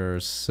 They're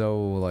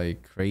so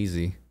like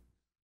crazy.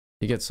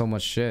 You get so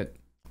much shit.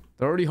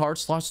 30 hard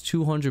slots,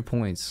 200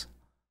 points.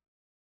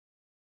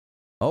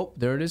 Oh,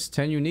 there it is.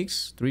 10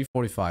 uniques,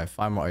 345.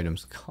 5 more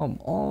items. Come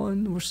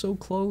on, we're so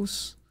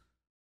close.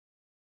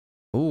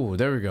 Oh,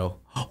 there we go.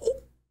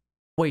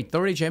 Wait,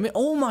 third age amulet?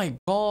 Oh my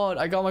god,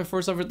 I got my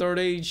first ever third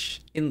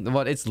age in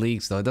what? It's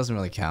leagues though. It doesn't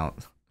really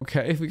count.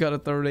 Okay, we got a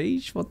third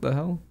age. What the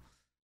hell?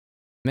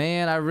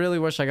 Man, I really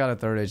wish I got a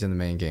third age in the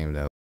main game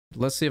though.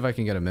 Let's see if I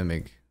can get a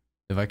mimic.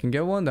 If I can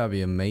get one, that'd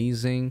be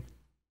amazing.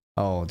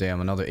 Oh, damn,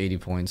 another 80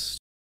 points.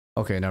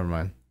 Okay, never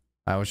mind.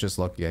 I was just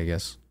lucky, I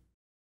guess.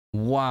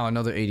 Wow,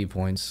 another 80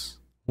 points.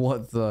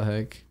 What the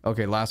heck?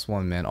 Okay, last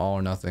one, man. All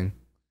or nothing.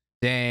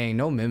 Dang,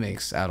 no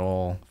mimics at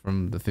all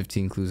from the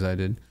 15 clues I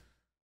did.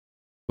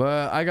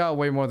 But I got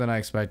way more than I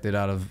expected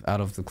out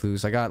of the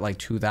clues. I got like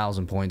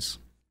 2,000 points.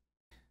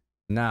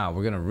 Now,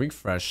 we're gonna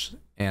refresh.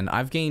 And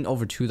I've gained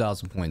over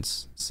 2,000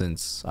 points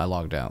since I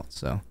logged out,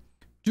 so...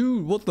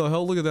 Dude, what the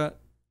hell? Look at that.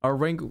 Our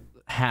rank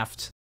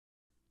halved.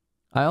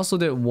 I also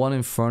did one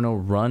Inferno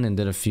run and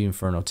did a few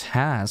Inferno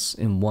tasks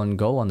in one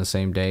go on the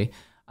same day.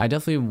 I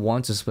definitely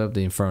want to split up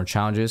the Inferno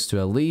challenges to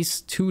at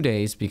least 2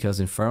 days because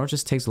Inferno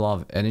just takes a lot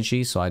of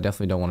energy, so I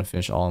definitely don't want to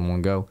finish all in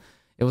one go.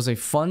 It was a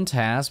fun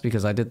task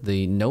because I did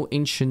the No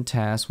Ancient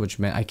task, which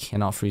meant I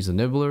cannot freeze the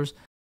Nibblers.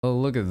 Oh,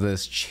 look at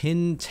this.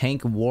 Chin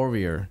Tank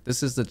Warrior.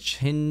 This is the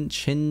Chin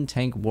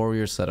Tank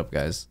Warrior setup,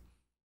 guys.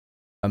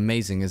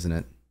 Amazing, isn't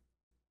it?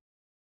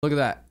 Look at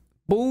that.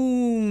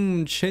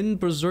 Boom! Chin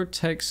Berserk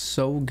Tech.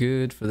 So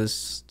good for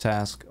this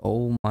task.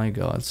 Oh my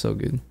god, so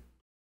good.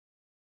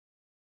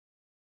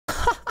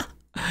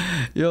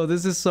 Yo,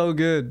 this is so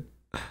good.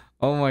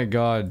 Oh my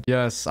god.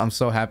 Yes, I'm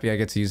so happy I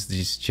get to use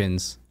these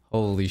chins.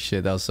 Holy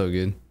shit, that was so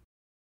good.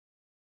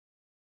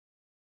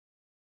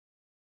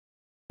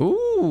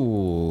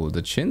 Ooh,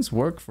 the chins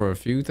work for a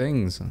few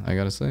things, I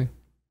gotta say.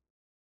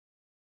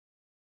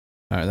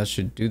 Alright, that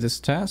should do this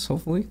task,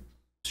 hopefully.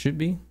 Should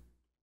be.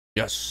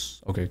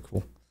 Yes. Okay,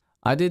 cool.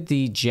 I did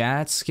the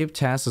Jad skip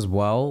task as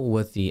well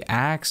with the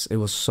axe. It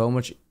was so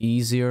much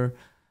easier.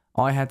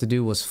 All I had to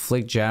do was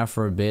flick Jad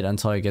for a bit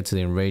until I get to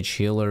the enraged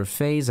healer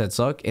phase at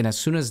Zuck. And as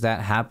soon as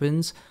that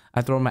happens,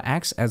 I throw my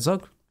axe at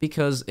Zuck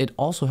because it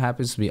also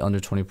happens to be under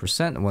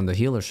 20% when the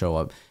healers show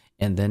up.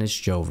 And then it's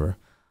Jover.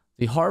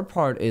 The hard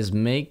part is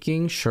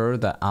making sure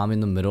that I'm in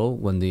the middle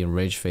when the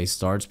enraged phase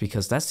starts,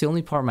 because that's the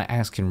only part my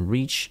axe can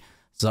reach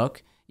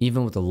Zuck,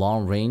 even with the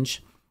long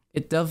range.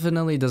 It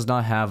definitely does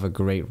not have a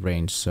great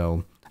range,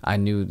 so I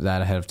knew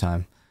that ahead of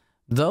time.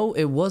 Though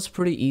it was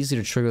pretty easy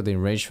to trigger the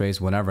enraged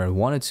phase whenever I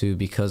wanted to,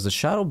 because the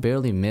shadow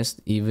barely missed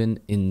even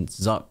in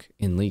Zuck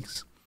in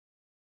leaks.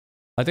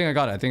 I think I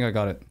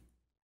got it.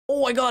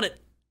 Oh, I got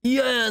it!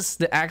 Yes!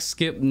 The axe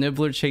skip,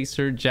 Nibbler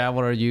Chaser, Jab,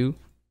 what are you?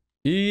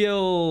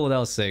 Yo, that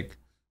was sick.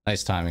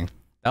 Nice timing.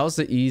 That was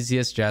the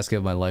easiest jazz skip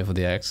of my life with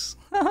the X.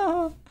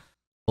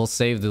 We'll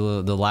save the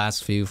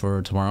last few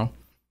for tomorrow.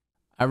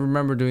 I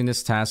remember doing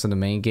this task in the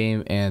main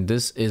game, and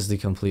this is the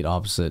complete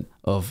opposite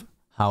of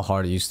how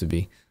hard it used to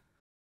be.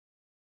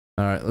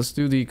 Alright, let's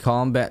do the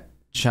combat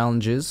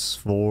challenges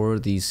for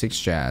the 6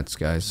 Jads,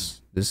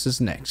 guys. This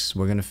is next.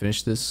 We're gonna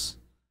finish this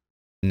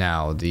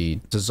now. The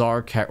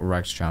Tazar Cat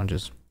Rex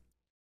challenges.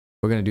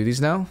 We're gonna do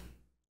these now.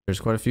 There's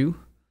quite a few.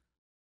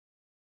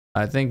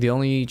 I think the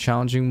only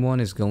challenging one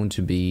is going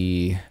to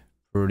be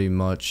pretty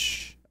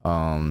much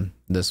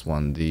this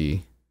one.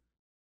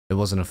 It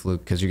wasn't a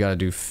fluke because you gotta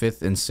do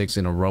 5th and 6th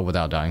in a row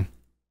without dying.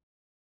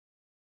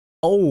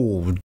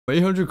 Oh,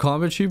 800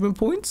 combat achievement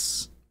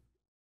points?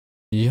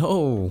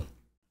 Yo.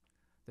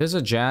 There's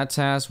a Jad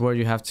task where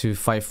you have to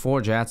fight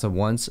 4 Jads at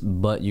once,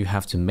 but you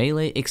have to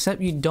melee,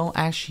 except you don't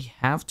actually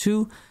have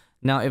to.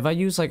 Now, if I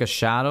use like a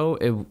shadow,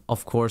 it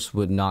of course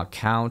would not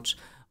count.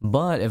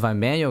 But if I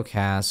manual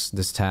cast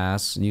this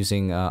task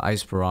using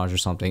Ice Barrage or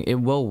something, it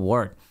will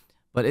work.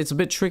 But it's a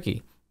bit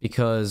tricky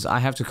because I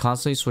have to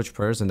constantly switch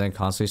prayers and then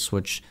constantly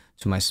switch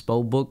to my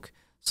spell book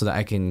so that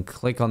I can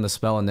click on the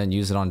spell and then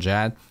use it on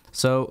Jad.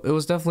 So it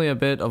was definitely a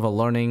bit of a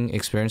learning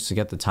experience to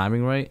get the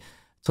timing right. It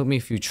took me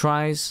a few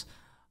tries.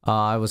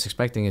 I was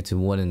expecting it to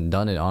win and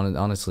done it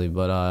honestly,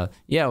 but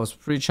yeah, it was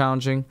pretty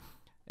challenging.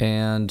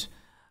 And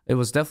it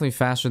was definitely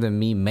faster than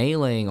me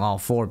meleeing all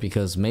 4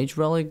 because Mage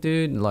Relic,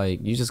 dude, like,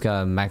 you just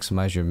gotta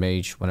maximize your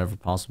mage whenever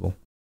possible.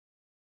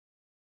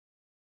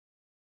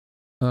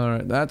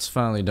 Alright, that's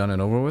finally done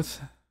and over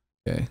with.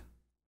 Okay.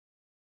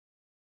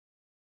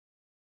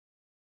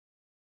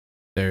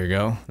 There you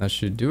go. That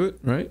should do it,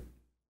 right?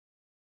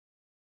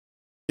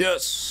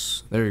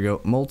 Yes! There you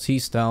go.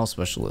 Multi-style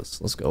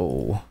specialist. Let's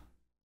go.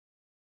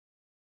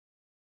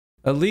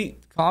 Elite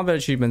combat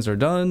achievements are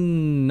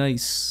done.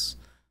 Nice.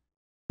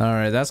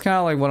 Alright, that's kind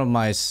of like one of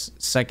my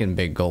second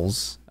big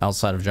goals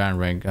outside of Giant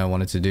Rank I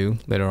wanted to do.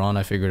 Later on,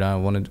 I figured I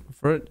wanted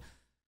for it.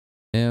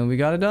 And we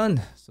got it done.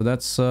 So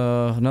that's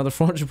another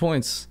 400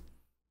 points.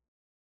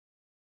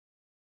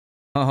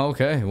 Oh,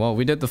 okay. Well,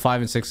 we did the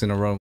 5 and 6 in a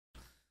row.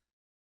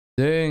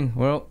 Dang.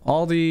 Well,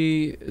 all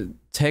the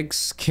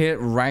Tex Kit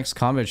Ranks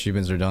combat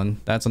achievements are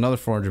done. That's another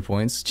 400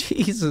 points.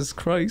 Jesus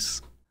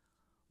Christ.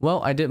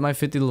 Well, I did my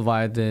 50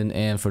 Leviathan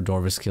and for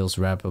Dorvis kills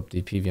to wrap up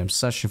the PVM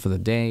session for the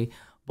day.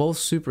 Both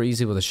super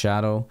easy with a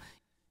shadow.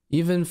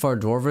 Even for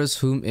Dwarvis,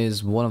 whom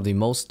is one of the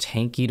most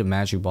tanky to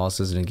magic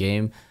bosses in the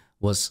game,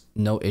 was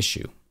no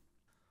issue.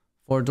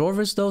 For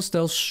Dwarvis though,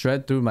 still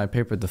shred through my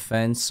paper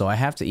defense, so I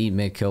have to eat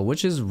mid-kill,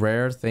 which is a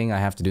rare thing I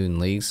have to do in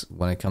leagues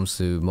when it comes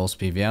to most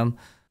PVM.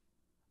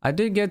 I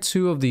did get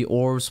 2 of the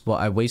orbs,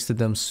 but I wasted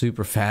them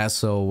super fast,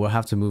 so we'll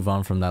have to move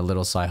on from that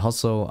little side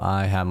hustle.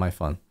 I had my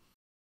fun.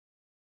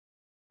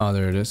 Oh,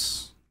 there it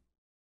is.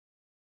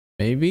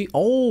 Maybe?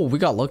 Oh, we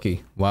got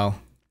lucky. Wow.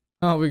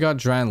 Oh, we got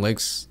Dran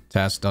Lake's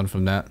task done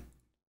from that.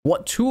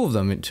 What? 2 of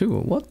them? 2?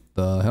 What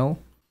the hell?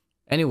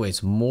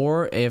 Anyways,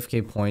 more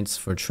AFK points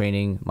for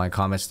training my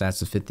combat stats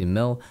to 50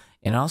 mil.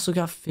 And I also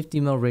got 50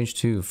 mil range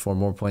too for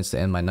more points to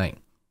end my night.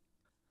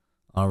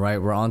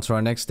 Alright, we're on to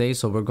our next day.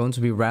 So we're going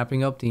to be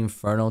wrapping up the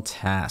Infernal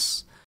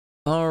tasks.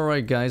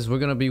 Alright guys, we're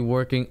going to be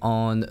working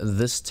on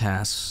this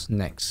task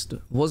next.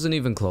 Wasn't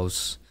even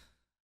close.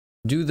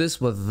 Do this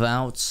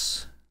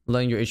without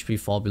letting your HP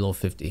fall below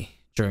 50.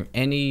 During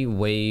any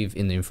wave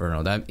in the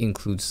Inferno. That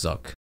includes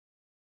Zuck.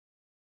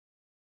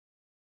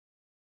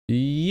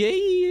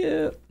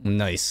 Yeah!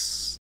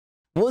 Nice.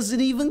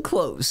 Wasn't even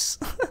close.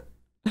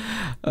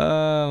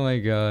 Oh my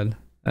god.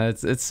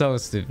 It's so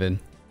stupid.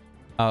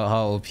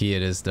 how OP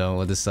it is though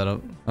with this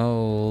setup.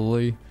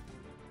 Holy.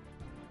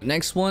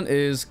 Next one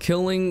is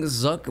killing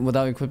Zuck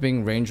without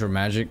equipping range or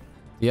magic.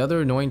 The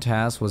other annoying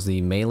task was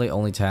the melee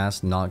only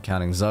task, not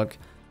counting Zuck.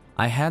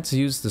 I had to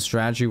use the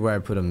strategy where I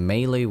put a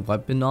melee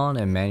weapon on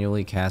and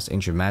manually cast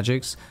ancient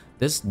magics.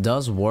 This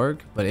does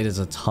work, but it is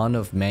a ton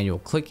of manual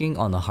clicking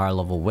on the higher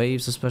level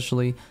waves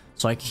especially,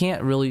 so I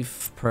can't really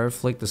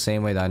perflict the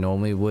same way that I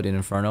normally would in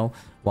Inferno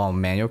while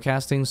manual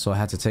casting, so I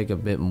had to take a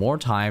bit more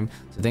time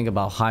to think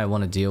about how I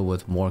want to deal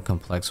with more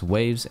complex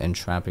waves and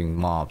trapping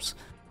mobs.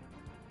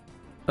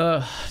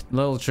 A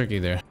little tricky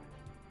there.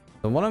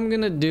 So what I'm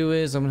gonna do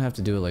is I'm gonna have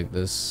to do it like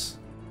this.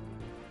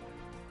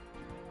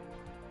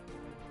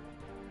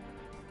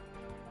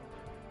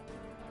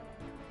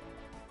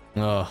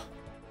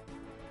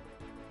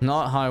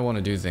 Not how I want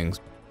to do things.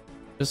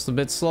 Just a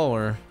bit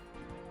slower.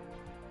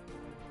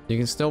 You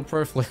can still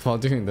perflict while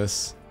doing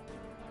this.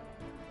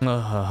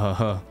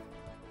 Alright.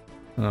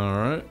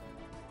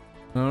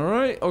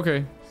 Alright,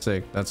 okay.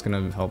 Sick. That's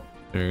gonna help.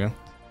 There you go.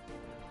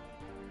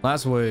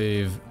 Last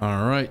wave.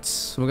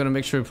 Alright. We're gonna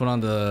make sure we put on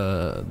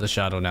the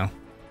shadow now.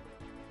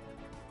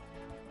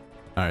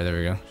 Alright, there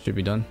we go. Should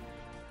be done.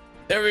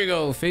 There we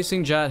go.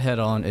 Facing Jad head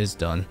on is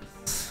done.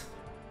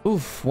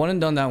 Oof, one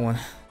and done that one.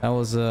 That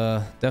was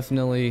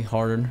definitely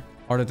harder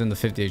than the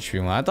 50 HP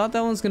one. I thought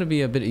that one's gonna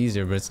be a bit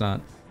easier, but it's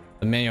not.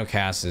 The manual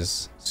cast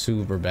is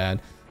super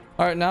bad.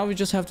 All right, now we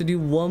just have to do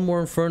one more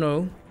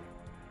Inferno.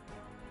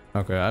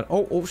 Okay.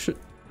 Oh shit.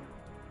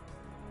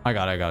 I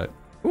got it.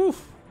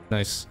 Oof,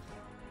 nice.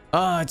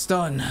 It's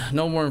done.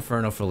 No more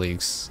Inferno for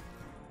leagues.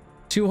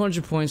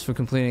 200 points for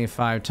completing it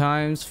 5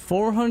 times.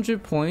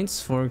 400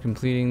 points for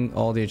completing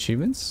all the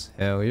achievements.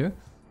 Hell yeah.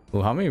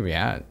 Ooh, how many are we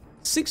at?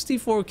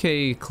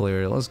 64k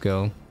clear. Let's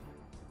go.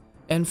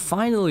 And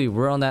finally,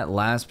 we're on that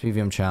last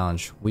PVM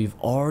challenge. We've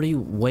already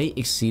way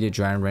exceeded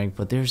Dragon rank,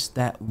 but there's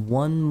that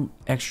one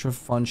extra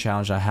fun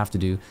challenge I have to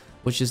do,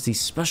 which is the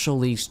Special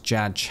Leagues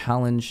Jad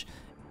challenge.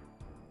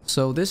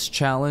 So this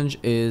challenge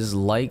is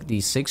like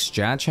the 6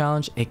 Jad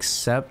challenge,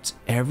 except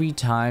every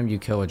time you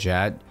kill a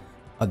Jad,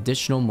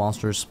 additional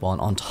monsters spawn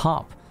on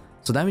top.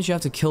 So that means you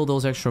have to kill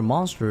those extra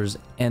monsters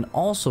and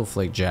also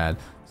flake Jad.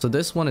 So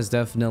this one is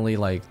definitely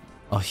like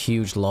a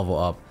huge level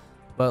up.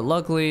 But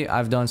luckily,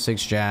 I've done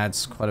 6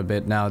 Jads quite a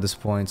bit now at this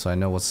point, so I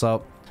know what's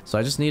up. So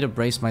I just need to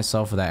brace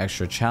myself for that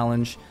extra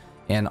challenge.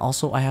 And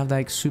also, I have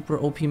that super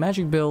OP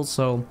magic build,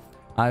 so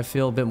I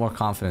feel a bit more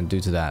confident due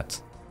to that.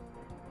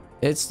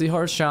 It's the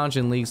hardest challenge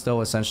in leagues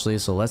though, essentially,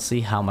 so let's see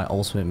how my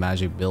ultimate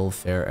magic build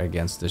fare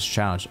against this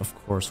challenge. Of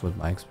course, with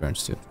my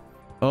experience too.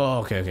 Oh,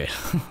 okay.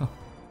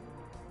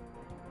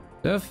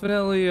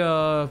 Definitely,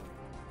 I'm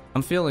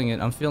feeling it.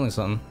 I'm feeling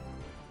something.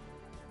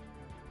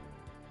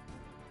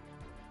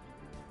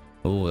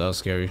 Oh, that was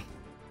scary.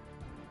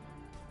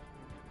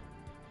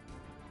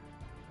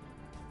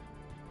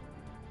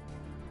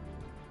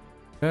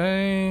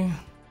 Okay.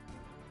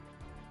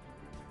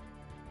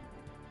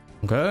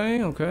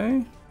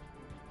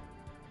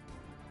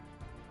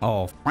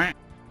 Oh.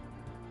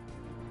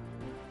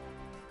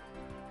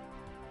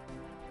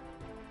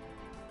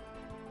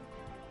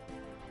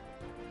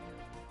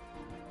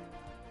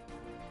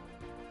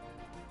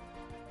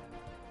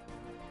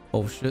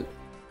 Oh shit.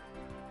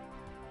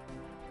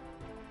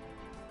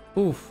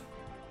 Oof.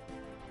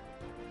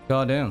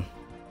 Goddamn.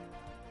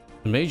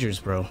 Majors,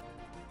 bro.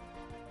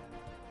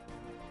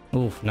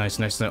 Oof, nice.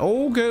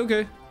 Oh,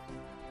 okay.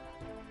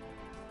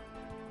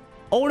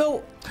 Oh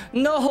no!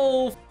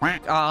 No!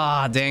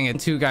 Ah, dang it.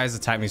 2 guys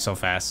attacked me so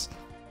fast.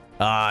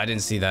 Ah, I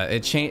didn't see that.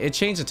 It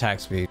changed attack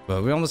speed,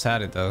 but we almost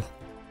had it though.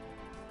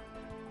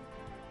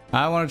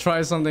 I want to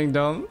try something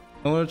dumb.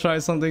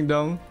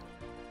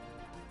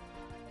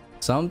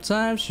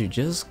 Sometimes you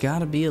just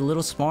gotta be a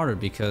little smarter,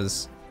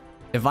 because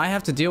if I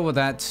have to deal with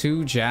that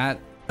 2 Jat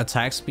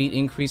attack speed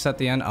increase at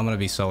the end, I'm gonna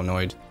be so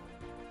annoyed.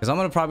 Because I'm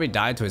gonna probably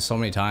die to it so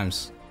many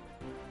times.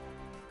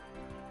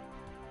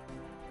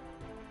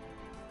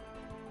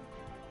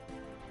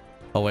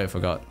 Oh wait, I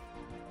forgot.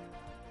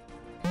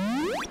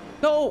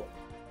 No!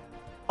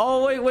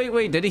 Oh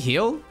wait, did he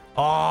heal?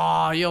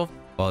 Oh, yo.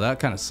 Well, that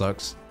kind of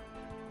sucks.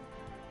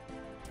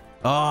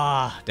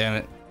 Ah, oh, damn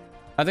it.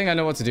 I think I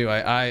know what to do.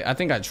 I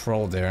think I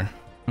trolled there.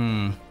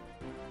 A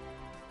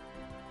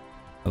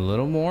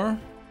little more?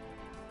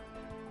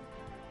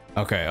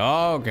 Okay.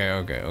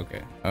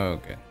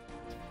 Okay.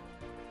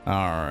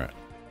 Alright.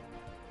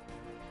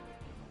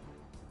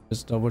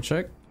 Just double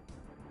check.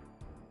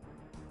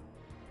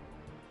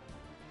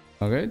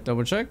 Okay,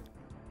 double check.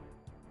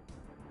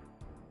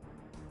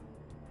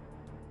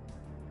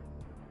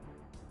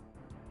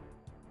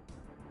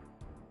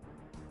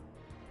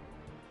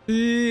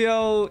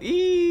 Yo,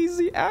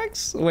 easy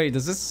axe. Wait,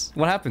 does this...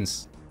 What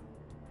happens?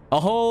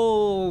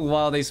 Oh,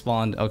 wow, they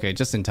spawned. Okay,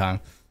 just in time.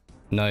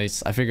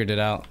 Nice. I figured it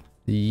out.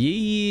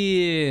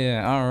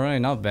 Yeah. All right,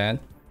 not bad.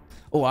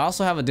 Oh, I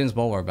also have a Din's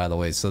Bulwark, by the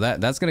way, so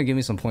that's gonna give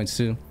me some points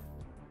too.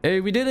 Hey,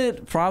 we did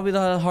it. Probably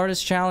the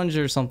hardest challenge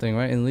or something,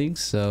 right, in leagues.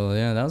 So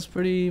yeah, that was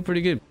pretty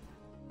good.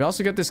 We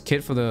also got this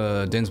kit for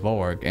the Din's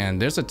Bulwark,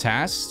 and there's a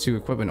task to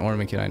equip an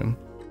ornament kit item.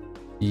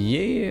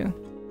 Yeah.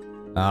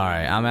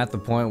 Alright, I'm at the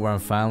point where I'm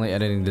finally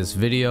editing this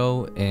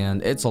video,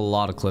 and it's a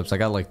lot of clips. I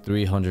got like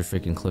 300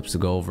 freaking clips to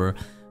go over.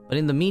 But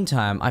in the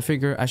meantime, I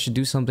figure I should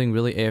do something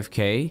really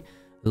AFK,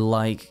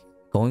 like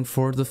going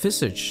for the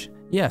Visage.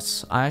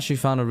 Yes, I actually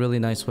found a really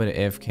nice way to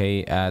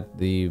AFK at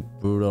the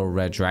Brutal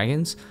Red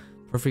Dragons.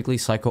 Perfectly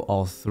cycle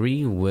all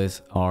 3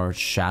 with our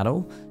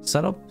Shadow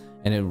setup,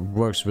 and it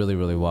works really,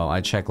 really well.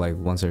 I check like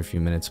once every few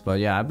minutes. But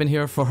yeah, I've been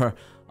here for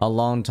a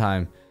long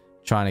time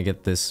trying to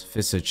get this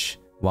Visage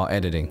while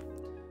editing.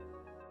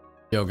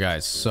 Yo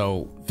guys,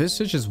 so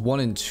Visage is 1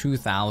 in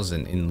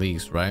 2,000 in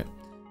leagues, right?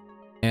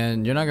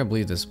 And you're not gonna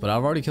believe this, but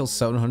I've already killed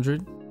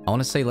 700. I want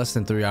to say less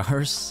than 3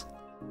 hours.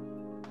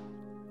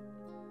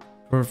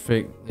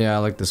 Perfect. Yeah, I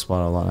like this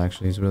spot a lot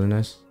actually. It's really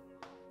nice.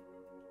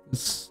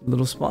 This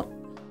little spot.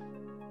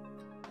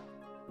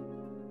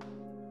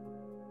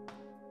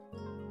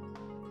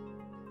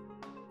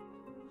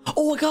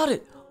 Oh, I got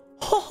it!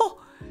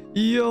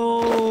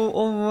 Yo,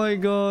 oh my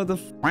god, the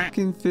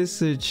fucking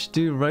Visage,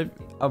 dude, right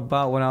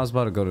about when I was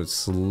about to go to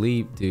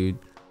sleep, dude.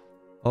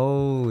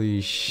 Holy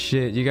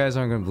shit, you guys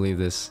aren't gonna believe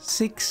this.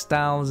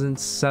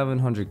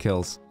 6,700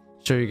 kills.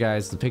 Show you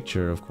guys the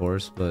picture, of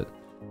course, but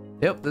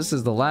yep, this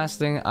is the last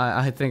thing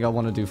I think I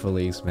want to do for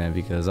leagues, man,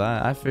 because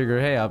I figure,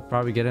 hey, I'll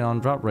probably get it on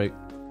drop rate.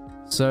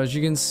 So as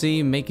you can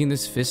see, making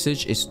this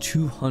Visage is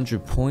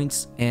 200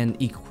 points, and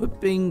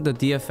equipping the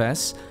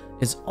DFS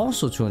is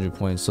also 200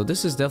 points. So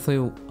this is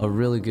definitely a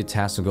really good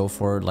task to go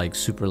for, like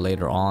super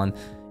later on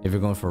if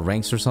you're going for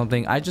ranks or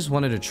something. I just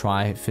wanted to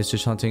try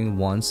Visage hunting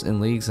once in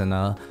leagues, and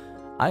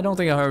I don't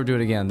think I'll ever do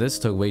it again. This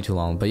took way too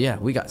long. But yeah,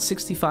 we got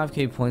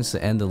 65k points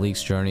to end the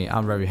league's journey.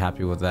 I'm very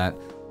happy with that.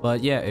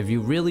 But yeah, if you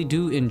really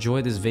do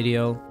enjoy this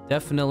video,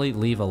 definitely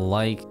leave a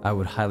like. I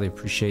would highly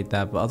appreciate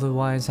that. But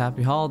otherwise,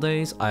 happy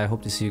holidays. I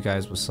hope to see you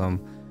guys with some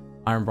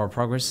Iron Bar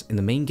progress in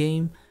the main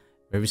game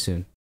very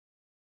soon.